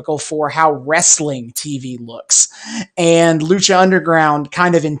much typical for how wrestling TV looks. And Lucha Underground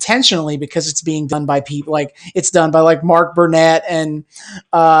kind of intentionally, because it's being done by people like it's done by like Mark Burnett and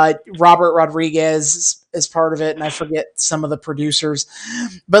Robert Rodriguez as part of it. And I forget some of the producers,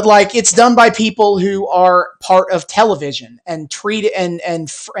 but like it's done by people who are part of television and treated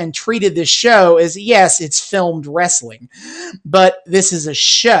this show as, yes, it's filmed wrestling, but this is a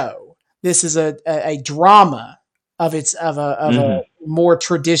show. This is a drama of a more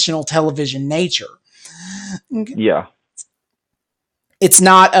traditional television nature. Yeah. It's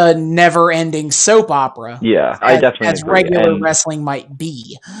not a never-ending soap opera. Yeah, I definitely as agree. regular wrestling might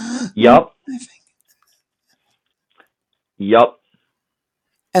be. Yep.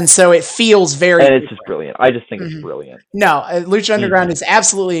 And so it feels very... And it's just brilliant. I just think it's brilliant. No, Lucha Underground is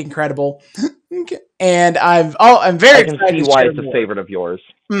absolutely incredible. And I'm very excited. I can see why it's a favorite of yours.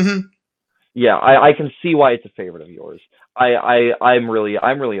 Yeah, I can see why it's a favorite of yours. I'm really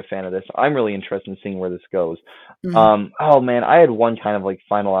a fan of this. I'm really interested in seeing where this goes. Oh man, I had one kind of like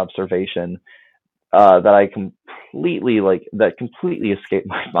final observation that completely escaped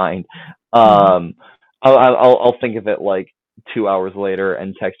my mind. I'll think of it like 2 hours later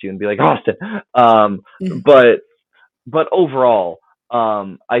and text you and be like, Austin. But overall,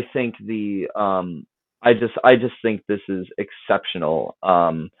 I think I just think this is exceptional.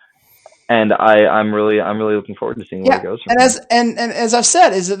 And I'm really looking forward to seeing where it goes. And as I've said,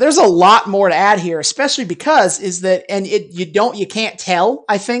 is that there's a lot more to add here, especially because you can't tell,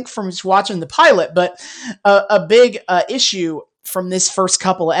 I think, from just watching the pilot, but a big issue from this first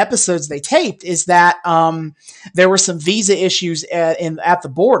couple of episodes they taped is that there were some visa issues at the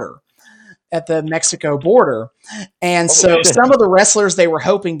border. At the Mexico border. And some of the wrestlers they were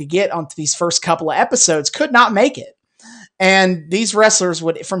hoping to get onto these first couple of episodes could not make it. And these wrestlers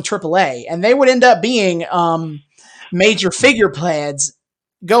from AAA, and they would end up being major figure pads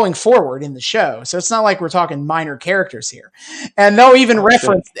going forward in the show. So it's not like we're talking minor characters here. And they'll even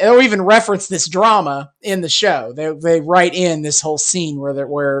reference this drama in the show. They write in this whole scene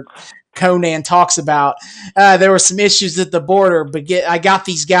where Conan talks about there were some issues at the border, but I got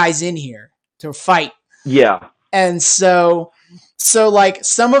these guys in here to fight. Yeah. And so like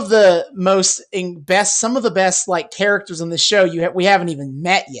some of the best like characters on the show we haven't even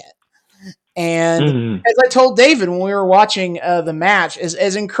met yet. And as I told David when we were watching the match,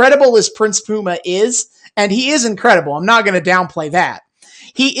 as incredible as Prince Puma is, and he is incredible, I'm not going to downplay that.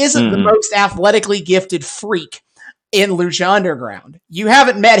 He isn't the most athletically gifted freak in Lucha Underground. You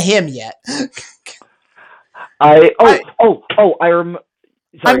haven't met him yet.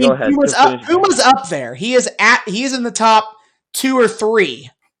 Sorry, go ahead. Puma's up there. He is in the top 2 or 3,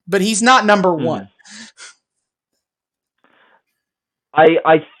 but he's not number 1.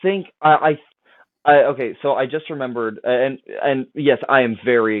 I think okay, so I just remembered, and yes, I am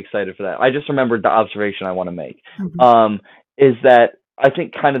very excited for that. I just remembered the observation I want to make, is that I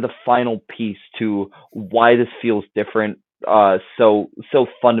think kind of the final piece to why this feels different, so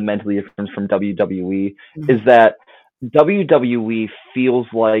fundamentally different from WWE, is that WWE feels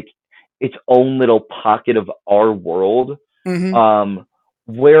like its own little pocket of our world,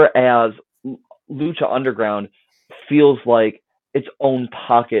 whereas Lucha Underground feels like its own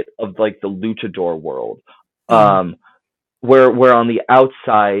pocket of like the luchador world, where on the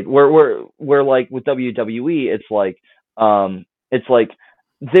outside, where like with WWE, it's like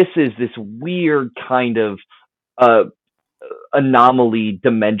this is this weird kind of anomaly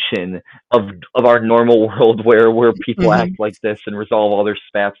dimension of our normal world where people act like this and resolve all their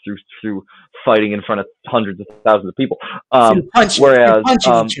spats through fighting in front of hundreds of thousands of people. Whereas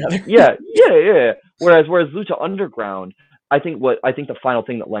Whereas Lucha Underground, I think the final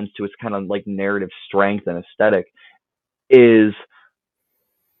thing that lends to its kind of like narrative strength and aesthetic is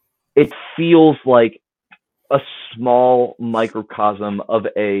it feels like a small microcosm of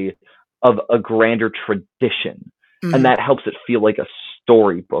a grander tradition, and that helps it feel like a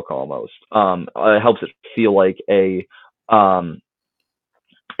storybook almost. It helps it feel like a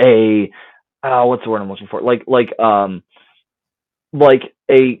what's the word I'm looking for? Like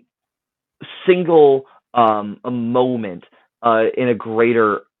a single a moment in a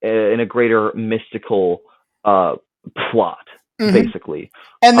greater mystical plot, basically.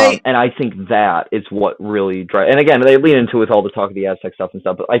 And I think that is what really drives. And again, they lean into with all the talk of the Aztec stuff and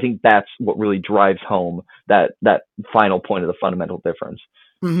stuff, but I think that's what really drives home that final point of the fundamental difference.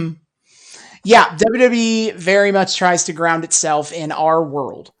 Yeah, WWE very much tries to ground itself in our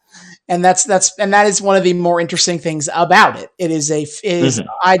world. And that is one of the more interesting things about it. It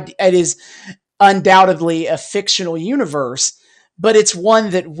is undoubtedly a fictional universe, but it's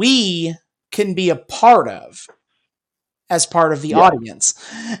one that we can be a part of as part of the audience,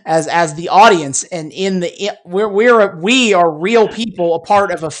 as the audience, and we are real people, a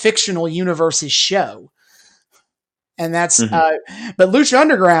part of a fictional universe's show. And that's but Lucha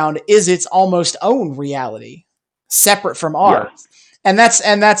Underground is its almost own reality, separate from ours. And that's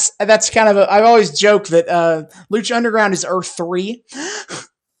kind of I've always joked that Lucha Underground is Earth 3.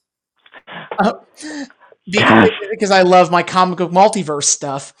 Because I love my comic book multiverse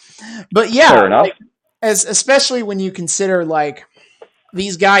stuff. But yeah, fair enough. Especially when you consider like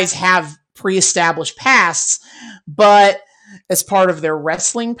these guys have pre-established pasts, but as part of their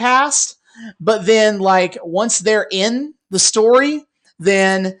wrestling past, but then like once they're in the story,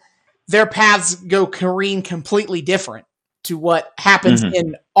 then their paths go careen completely different to what happens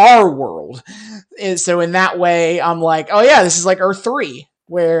in our world. And so in that way, I'm like, oh yeah, this is like Earth 3,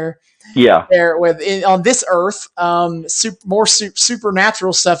 where on this Earth, more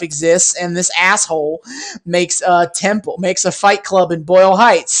supernatural stuff exists, and this asshole makes a temple, makes a fight club in Boyle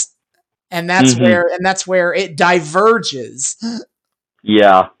Heights, and that's where it diverges.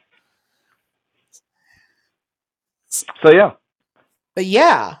 Yeah. So yeah. But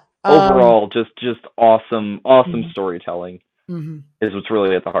yeah. Overall, just awesome storytelling is what's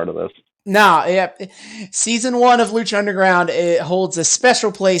really at the heart of this. Season 1 of Lucha Underground, it holds a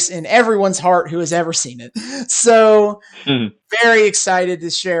special place in everyone's heart who has ever seen it. So, very excited to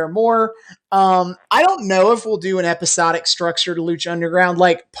share more. I don't know if we'll do an episodic structure to Lucha Underground.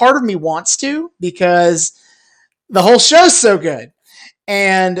 Like, part of me wants to, because the whole show's so good.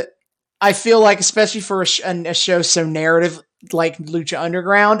 And I feel like, especially for a show so narrative like Lucha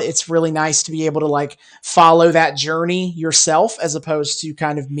Underground, it's really nice to be able to like follow that journey yourself, as opposed to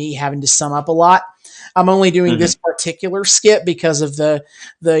kind of me having to sum up a lot. I'm only doing this particular skit because of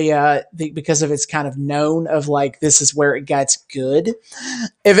because of its kind of known of like, this is where it gets good.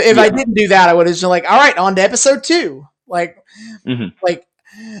 If I didn't do that, I would have just been like, all right, on to episode 2. But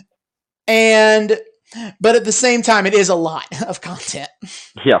at the same time, it is a lot of content.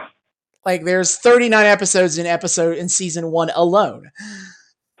 Yeah. Like there's 39 episodes in season 1 alone.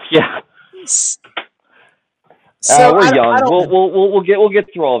 Yeah. So we're young. We'll get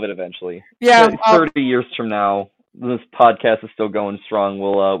through all of it eventually. Yeah. 30 years from now, this podcast is still going strong.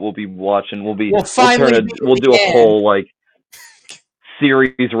 We'll be watching. We'll do a whole like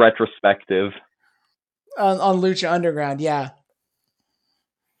series retrospective on Lucha Underground. Yeah.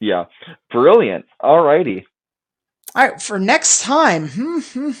 Yeah. Brilliant. Alrighty. All right, for next time,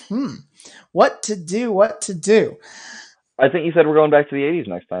 what to do? I think you said we're going back to the 80s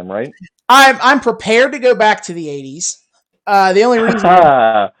next time, right? I'm prepared to go back to the 80s. The only reason,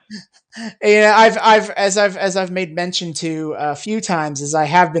 Ah, yeah, as I've made mention to a few times, is I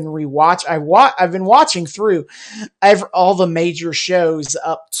have been I've been watching through all the major shows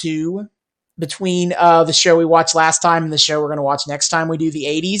up to between the show we watched last time and the show we're going to watch next time we do the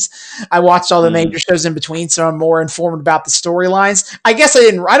 80s. I watched all the major shows in between, so I'm more informed about the storylines. I guess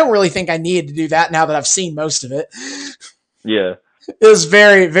I don't really think I needed to do that now that I've seen most of it. yeah. It was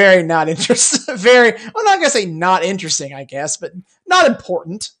very, very not interesting. Very, I'm not going to say not interesting, I guess, but not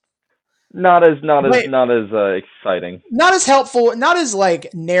important. Not as Wait. exciting. Not as helpful, not as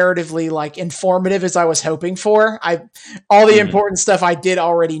like narratively like informative as I was hoping for. All the important stuff I did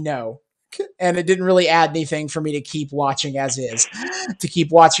already know, and it didn't really add anything for me to keep watching as is, to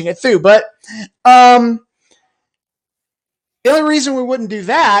keep watching it through. But the only reason we wouldn't do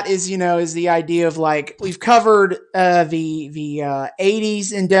that is the idea of like we've covered the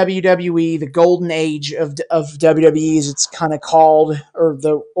 80s in WWE, the golden age of WWE, as it's kind of called, or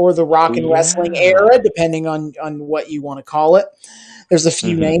the rock and wrestling era, depending on what you want to call it. There's a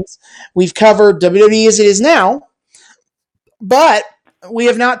few names. We've covered WWE as it is now, but we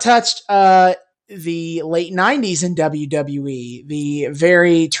have not touched the late 90s in WWE, the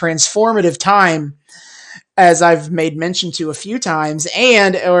very transformative time, as I've made mention to a few times,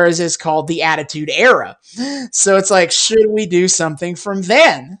 or as it's called, the Attitude Era. So it's like, should we do something from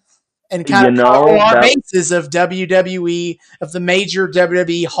then? And kind of cover our bases of WWE, of the major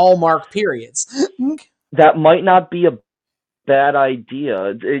WWE hallmark periods. That might not be a bad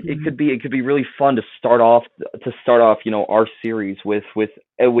idea. It could be really fun to start off our series with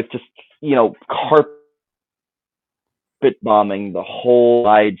just carpet bombing the whole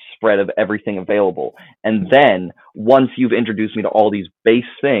wide spread of everything available, and then once you've introduced me to all these base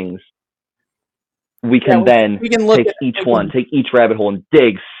things, we can take each rabbit hole and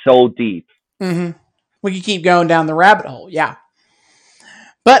dig so deep. We can keep going down the rabbit hole, yeah.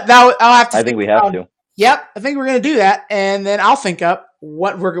 But I'll have to. I think we have to. Yep, I think we're going to do that, and then I'll think up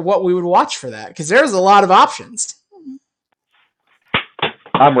what we would watch for that, because there's a lot of options.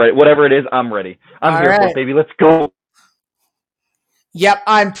 I'm ready. Whatever it is, I'm ready. I'm here for it, baby. Let's go. Yep,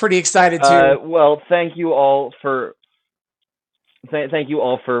 I'm pretty excited too. Well, thank you all for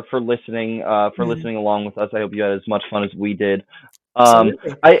listening, listening along with us. I hope you had as much fun as we did. I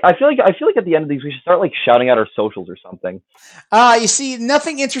feel like at the end of these we should start like shouting out our socials or something. You see,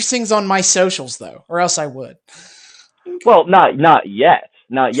 nothing interesting's on my socials though, or else I would. Well, not yet,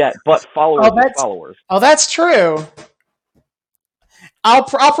 but followers. Oh, that's true. I'll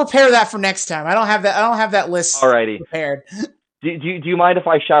prepare that for next time. I don't have that list Alrighty. prepared. Do you mind if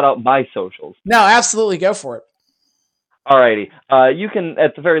I shout out my socials? No, absolutely, go for it. Alrighty. You can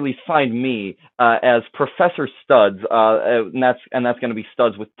at the very least find me as Professor Studs, and that's going to be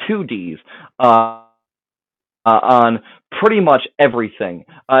Studs with 2 Ds on pretty much everything.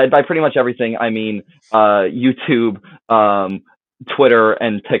 By pretty much everything, I mean YouTube, Twitter,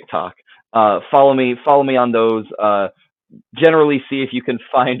 and TikTok. Follow me on those. Generally, see if you can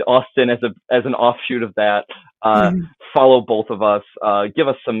find Austin as an offshoot of that. Follow both of us. Give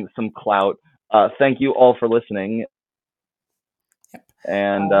us some clout. Thank you all for listening.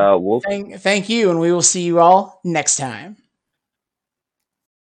 And thank you, and we will see you all next time.